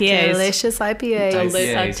know, IPAs. Delicious IPAs.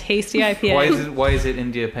 IPAs. A tasty IPA. Why is it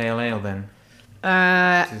India Pale Ale then?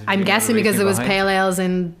 I'm guessing because it was behind. pale ales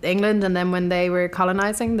in England, and then when they were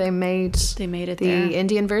colonizing, they made it the there.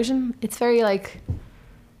 Indian version. It's very like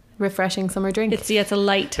refreshing summer drink. It's a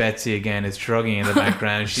light. Betsy again is shrugging in the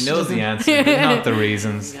background. She knows the answer, but not the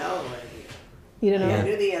reasons. No idea. You don't know. Yeah, I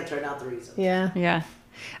knew the answer, not the reason. Yeah. Yeah.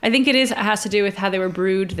 I think it has to do with how they were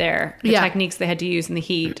brewed there, the Yeah. techniques they had to use in the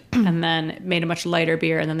heat, and then made a much lighter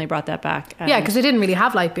beer, and then they brought that back. Yeah, because they didn't really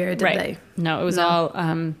have light beer, did right. they? No, it was all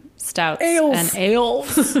stouts Ales. and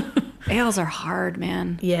ales. Ales are hard,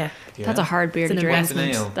 man. Yeah. Yeah. That's a hard beer It's to an drink. investment.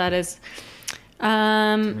 What's an ale? That is.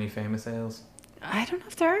 Too many famous ales. I don't know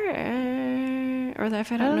if there are, or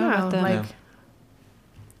if I don't know know, about them. like- Yeah.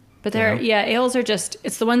 But they're ales are just.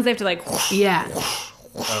 It's the ones they have to like Yeah.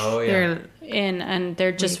 Oh yeah. They're in, and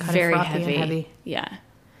they're just kind of very frothy and heavy. heavy. Yeah.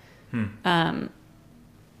 Hmm.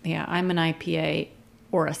 Yeah, I'm an IPA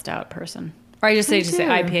or a stout person. Or I just say too.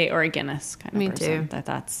 IPA or a Guinness kind of Me person. too.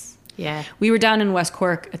 That's. yeah. We were down in West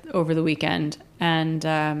Cork over the weekend,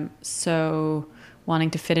 and so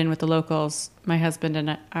wanting to fit in with the locals, my husband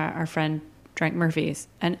and our friend drank Murphy's,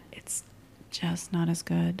 and it's just not as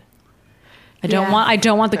good. I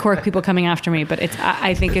don't want the Cork people coming after me, but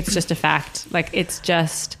I think it's just a fact. Like it's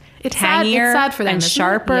just It's sad- tangier it's sad for them, and isn't it?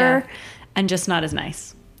 sharper, Yeah. and just not as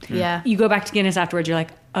nice. Yeah. You go back to Guinness afterwards, you're like,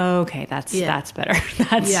 okay, that's better.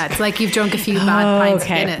 That's Yeah, it's like you've drunk a few bad pints of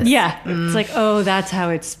Guinness. Yeah, it's like, oh, that's how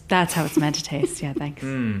it's meant to taste. Yeah, thanks.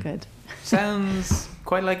 Good. Sounds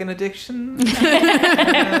quite like an addiction.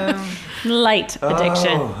 Light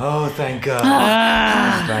addiction. Oh, thank God.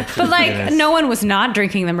 Back to But like, Guinness. no one was not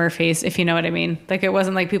drinking the Murphys, if you know what I mean. Like, it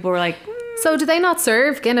wasn't like people were like, So do they not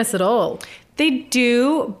serve Guinness at all? they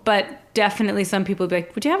do, but definitely some people would be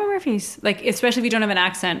like, would you have a Murphy's? Like, especially if you don't have an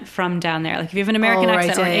accent from down there. Like, if you have an American Oh, right,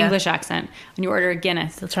 accent or an yeah. English accent and you order a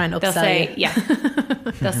Guinness, They'll try and they'll upsell say, you. yeah.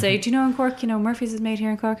 They'll say, do you know in Cork, Murphy's is made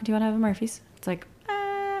here in Cork. Do you want to have a Murphy's? It's like,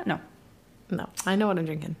 no. No, I know what I'm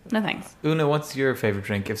drinking. No thanks. Oonagh, what's your favourite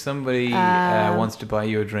drink? If somebody wants to buy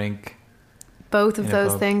you a drink, Both of In a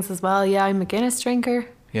those pub. things as well. Yeah, I'm a Guinness drinker.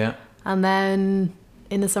 yeah, And then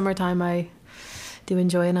in the summertime, I do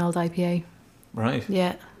enjoy an old IPA. right.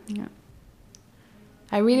 Yeah. Yeah.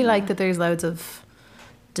 I really like that there's loads of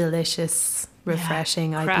delicious,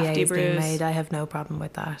 refreshing crafty IPAs being brews. made. I have no problem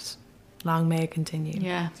with that. Long may it continue.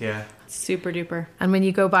 Yeah. Yeah. Super duper. And when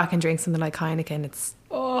you go back and drink something like Heineken, it's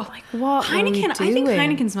Oh, like, what were we Heineken. I think doing?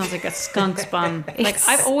 Heineken smells like a skunk's bum. Like, It's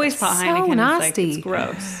I've always thought so Heineken is nasty. it's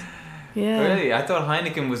gross. Yeah. Really? I thought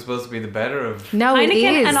Heineken was supposed to be the better of. No, it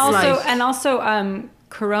Heineken is. and also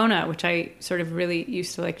Corona, which I sort of really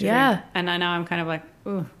used to like to Yeah. drink. And now I'm kind of like,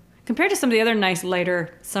 ooh. Compared to some of the other nice,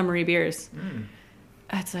 lighter, summery beers,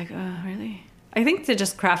 it's like, oh, really? I think the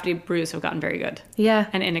just crafty brews have gotten very good yeah.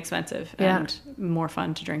 and inexpensive Yeah. and more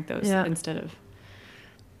fun to drink those Yeah. instead of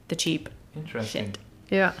the cheap Interesting. shit.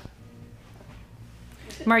 Yeah.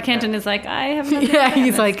 Mark Kenton is like, I have nothing. Yeah,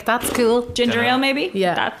 he's like, that's cool. Ginger ale, maybe?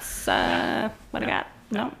 Yeah. That's what I got.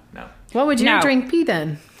 No. No. What would your No. drink be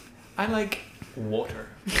then? I like water.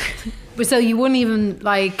 But so you wouldn't even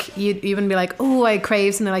like, you'd even be like, oh, I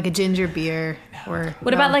crave something like a ginger beer. Or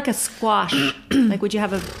What about like a squash? Like, would you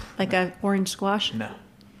have a orange squash? No.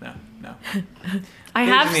 I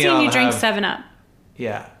have Occasionally seen you I'll drink have- 7-Up.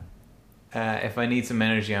 Yeah. If I need some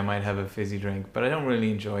energy, I might have a fizzy drink, but I don't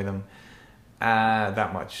really enjoy them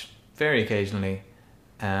that much. Very occasionally,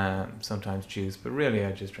 sometimes juice, but really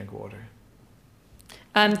I just drink water.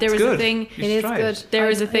 There It's was good. a thing. You should It is try good. There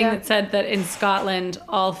was a thing Yeah. that said that in Scotland,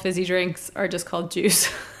 all fizzy drinks are just called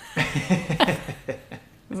juice.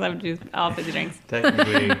 All fizzy drinks.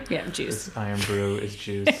 Technically, Yeah, juice. this iron brew is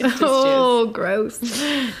juice. Just Oh, gross.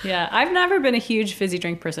 juice. Yeah, I've never been a huge fizzy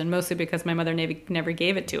drink person, mostly because my mother never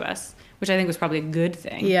gave it to us, which I think was probably a good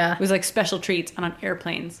thing. Yeah. It was like special treats, and on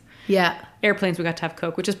airplanes. Yeah. Airplanes, we got to have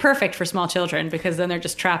Coke, which is perfect for small children because then they're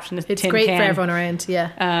just trapped in a It's tin great can. for everyone around.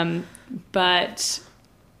 Yeah. But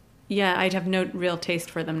yeah, I'd have no real taste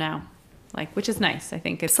for them now, like, which is nice. I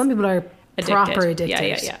think it's Some people are proper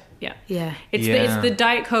addicted. Yeah. Yeah. It's Yeah. the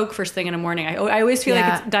Diet Coke first thing in the morning. I always feel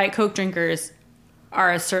Yeah. like Diet Coke drinkers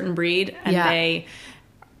are a certain breed, and Yeah. they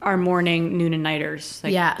are morning, noon, and nighters.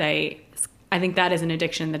 Like Yeah. I think that is an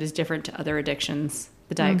addiction that is different to other addictions.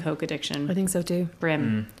 The Diet Coke addiction, I think so too.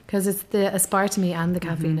 Brim. Because it's the aspartame and the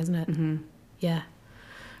caffeine, isn't it? Mm-hmm. Yeah.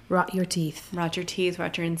 Rot your teeth. Rot your teeth,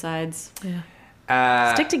 rot your insides. Yeah.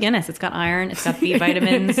 Stick to Guinness. It's got iron. It's got B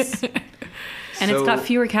vitamins, and it's got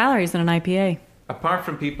fewer calories than an IPA. Apart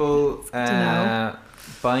from people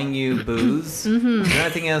buying you booze, is there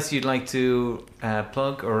anything else you'd like to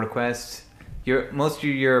plug or request? Most of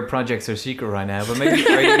your projects are secret right now, but maybe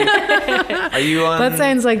are you on? That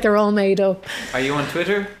sounds like they're all made up. Are you on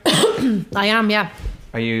Twitter? I am, yeah.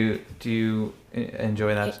 Do you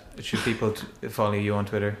enjoy that? Should people follow you on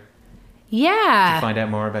Twitter? Yeah. To find out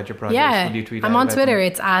more about your projects? Yeah. Will you tweet I'm out on about Twitter. them?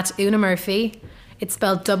 It's at Oonagh Murphy. It's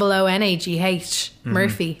spelled Oonagh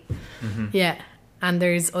Murphy. Yeah. And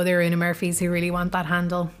there's other Oonagh Murphys who really want that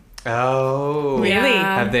handle. Oh, Really?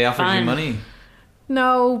 Yeah. Have they offered you Fun. money?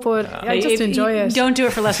 No, but I just enjoy it. Don't do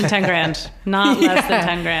it for less than 10 grand. Not less than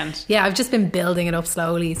 10 grand. Yeah, I've just been building it up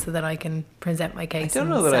slowly so that I can present my case. I don't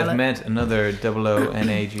know and that sell I've it. met another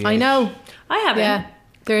Oonagh. I know. I haven't. Yeah,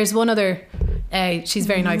 there's one other. She's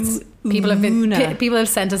very nice. People have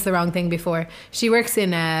sent us the wrong thing before. She works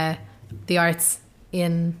in the arts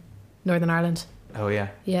in Northern Ireland. Oh yeah.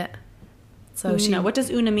 Yeah. So she. What does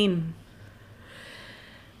Oonagh mean?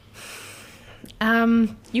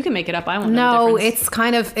 You can make it up. I won't know No, the difference. it's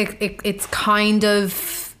kind of it's kind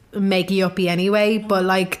of makey uppy anyway. But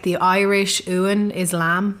like the Irish Uan is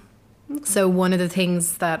lamb. So one of the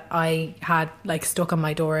things that I had like stuck on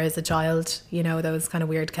my door as a child, you know, those kind of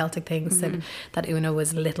weird Celtic things, that Oonagh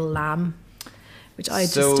was little lamb, which I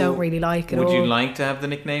just don't really like at all. Would you like to have the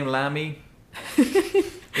nickname Lammy?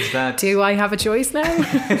 Is that Do I have a choice now?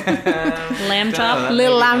 Lamb chop.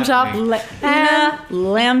 Little lamb chop. Oonagh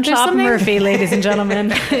Lamb there's chop something- Murphy, ladies and gentlemen.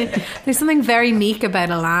 There's something very meek about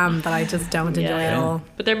a lamb that I just don't enjoy at all.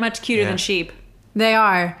 But they're much cuter Yeah. than sheep. They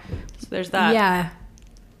are. So there's that. Yeah.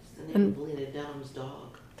 It's the name of Lena Dunham's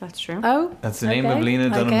dog. That's true. Oh. That's the name okay, of Lena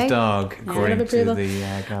Dunham's okay. dog, according Out of to approval. the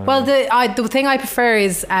calendar. Well, the thing I prefer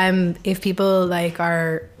is if people like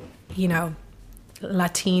are, you know,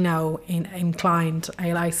 Latino inclined.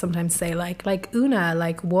 I sometimes say like Oonagh,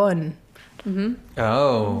 like one,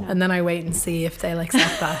 oh, and then I wait and see if they'll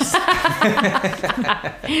accept that.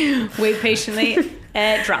 Wait patiently.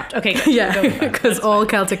 Dropped. Okay, good. Yeah, because all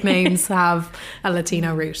Celtic names have a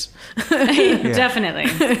Latino root. Definitely.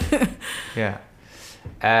 yeah.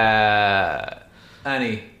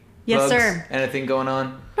 Annie. Yes, plugs? sir. Anything going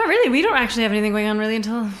on? Not really. We don't actually have anything going on really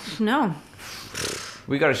until no.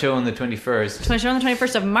 We got a show on the 21st. So I show on the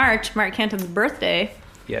 21st of March, Mark Canton's birthday.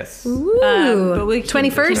 Yes. Ooh, But we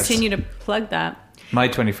 21st. continue to plug that. My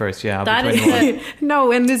 21st, yeah. I'll That be is 21. No,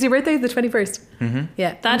 when is your birthday? The 21st. Mm-hmm.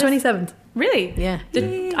 Yeah, That the is- 27th. Really? Yeah.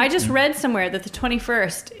 I just read somewhere that the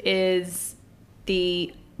 21st is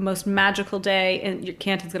the most magical day, and your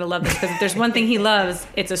Canton's going to love this because if there's one thing he loves,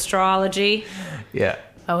 it's astrology. Yeah.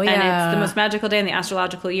 Oh yeah. And it's the most magical day in the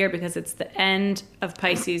astrological year because it's the end of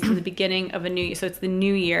Pisces and the beginning of a new year. So it's the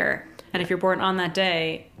new year. And if you're born on that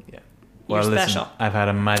day, Yeah. you're Well, special. listen, I've had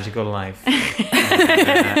a magical life,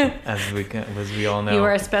 as we all know. You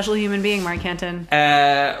are a special human being, Mark Canton.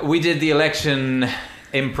 We did the election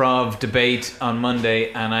improv debate on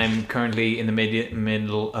Monday, and I'm currently in the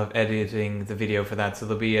middle of editing the video for that. So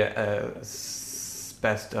there'll be a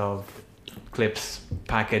best of clips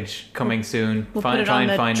package coming soon. We'll put it on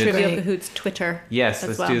the find Trivial Great. Cahoots Twitter. Yes, as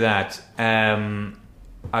let's well. do that.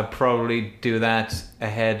 I'll probably do that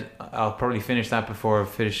ahead. I'll probably finish that before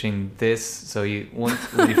finishing this. So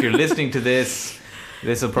if you're listening to this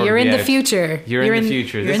will probably You're be in the out. future. You're in the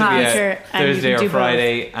future. you're This in will the be out future, and you Thursday can or do both.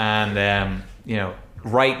 Friday, and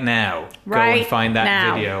right now, go and find that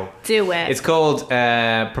now. video. Do it. It's called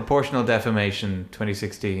Proportional Defamation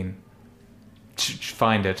 2016.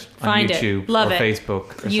 Find it on Find it. YouTube Love or it.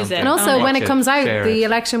 Facebook or Use something. it. And also, Watch when it comes out, share the it.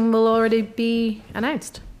 election will already be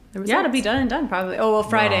announced. The Yeah, it'll results. be done and done probably. Oh, well,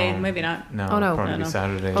 Friday, No. maybe not. No, Oh, no. probably No.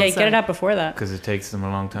 Saturday. Okay, Also- get it out before that. Because it takes them a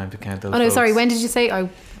long time to count those Oh no, sorry. votes. When did you say?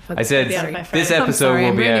 I said Be out by Friday. this I'm episode sorry, will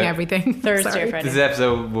I'm be ruining out. everything. Thursday Sorry. or Friday. This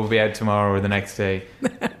episode will be out tomorrow or the next day.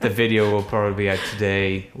 The video will probably be out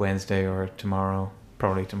today, Wednesday, or tomorrow.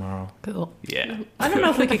 Probably tomorrow. Cool. Yeah. I don't know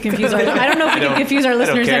if we could confuse our. I don't know if we don't- can confuse our I don't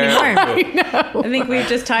listeners care. anymore. I think we've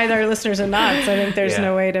just tied our listeners in knots. I think there's Yeah.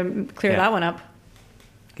 no way to clear Yeah. that one up.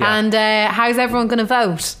 Yeah. And how's everyone going to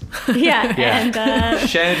vote? Yeah, Yeah. and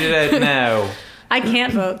Shout it out now. I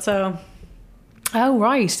can't vote, so Oh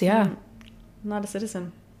right, yeah. I'm not a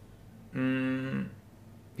citizen.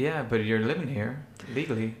 Yeah, but you're living here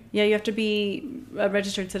legally. Yeah, you have to be a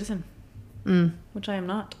registered citizen, which I am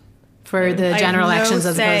not. For the I have general no elections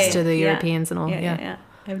as say. opposed to the Yeah. Europeans and all. Yeah.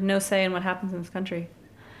 I have no say in what happens in this country.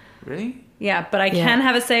 Really? Yeah, but I Yeah. can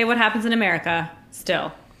have a say in what happens in America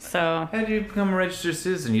still. So How do you become a registered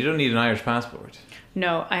citizen? You don't need an Irish passport.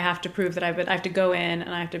 no, I have to prove that I have to go in and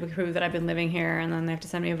I have to prove that I've been living here, and then they have to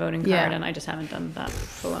send me a voting card, Yeah. and I just haven't done that.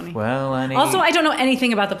 Baloney. Well, Annie. Also, I don't know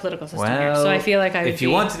anything about the political system here, so I feel like I would if you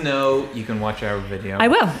want to know, you can watch our video. I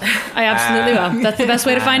will. I absolutely will. That's the best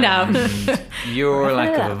way to find out. And your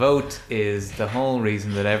lack of a vote is the whole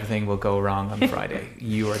reason that everything will go wrong on Friday.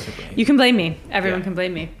 You are to blame. You can blame me. Everyone Yeah. can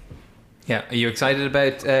blame me. Yeah. Are you excited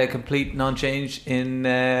about complete non-change in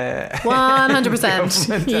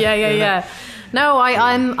 100%. Yeah. No,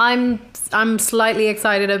 I'm slightly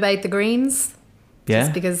excited about the Greens. Yeah.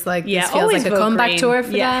 Just because this Yeah, feels always like a vote comeback Green. tour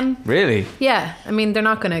for Yeah. them. Really? Yeah, I mean they're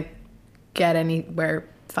not going to get anywhere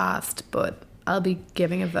fast, but I'll be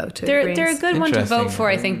giving a vote to the They're Greens. a good one to Interesting. vote for,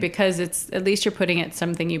 I think, because it's at least you're putting it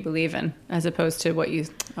something you believe in, as opposed to what you.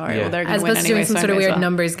 All right, Yeah. well they're going As to win opposed to anyway. doing some so I sort of may as weird well.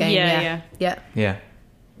 numbers game. Yeah. Yeah.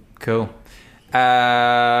 Cool.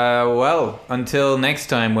 Well, until next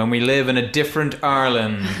time when we live in a different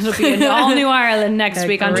Ireland. It'll be an all new Ireland next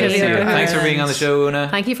week on Agreed. Trivia. Yeah. Thanks for being on the show,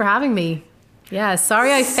 Oonagh. Thank you for having me. Yeah,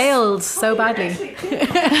 sorry I failed so badly.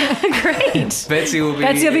 Great. Betsy will be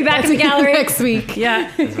back in the gallery next week. Yeah.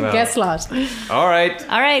 as well. Guest slot. All right.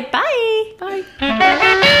 All right. Bye. Bye.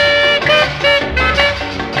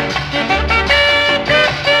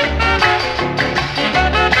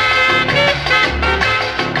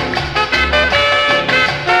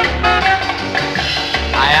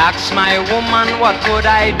 I asked my woman what could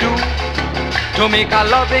I do to make her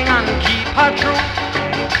loving and keep her true.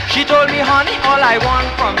 She told me, honey, all I want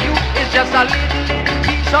from you is just a little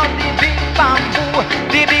piece of the big bamboo.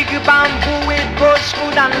 The big bamboo, it grows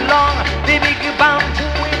good and long. The big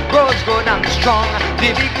bamboo, it grows good and strong.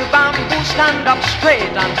 The big bamboo stand up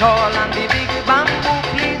straight and tall, and the big bamboo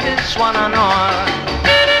pleases one and all.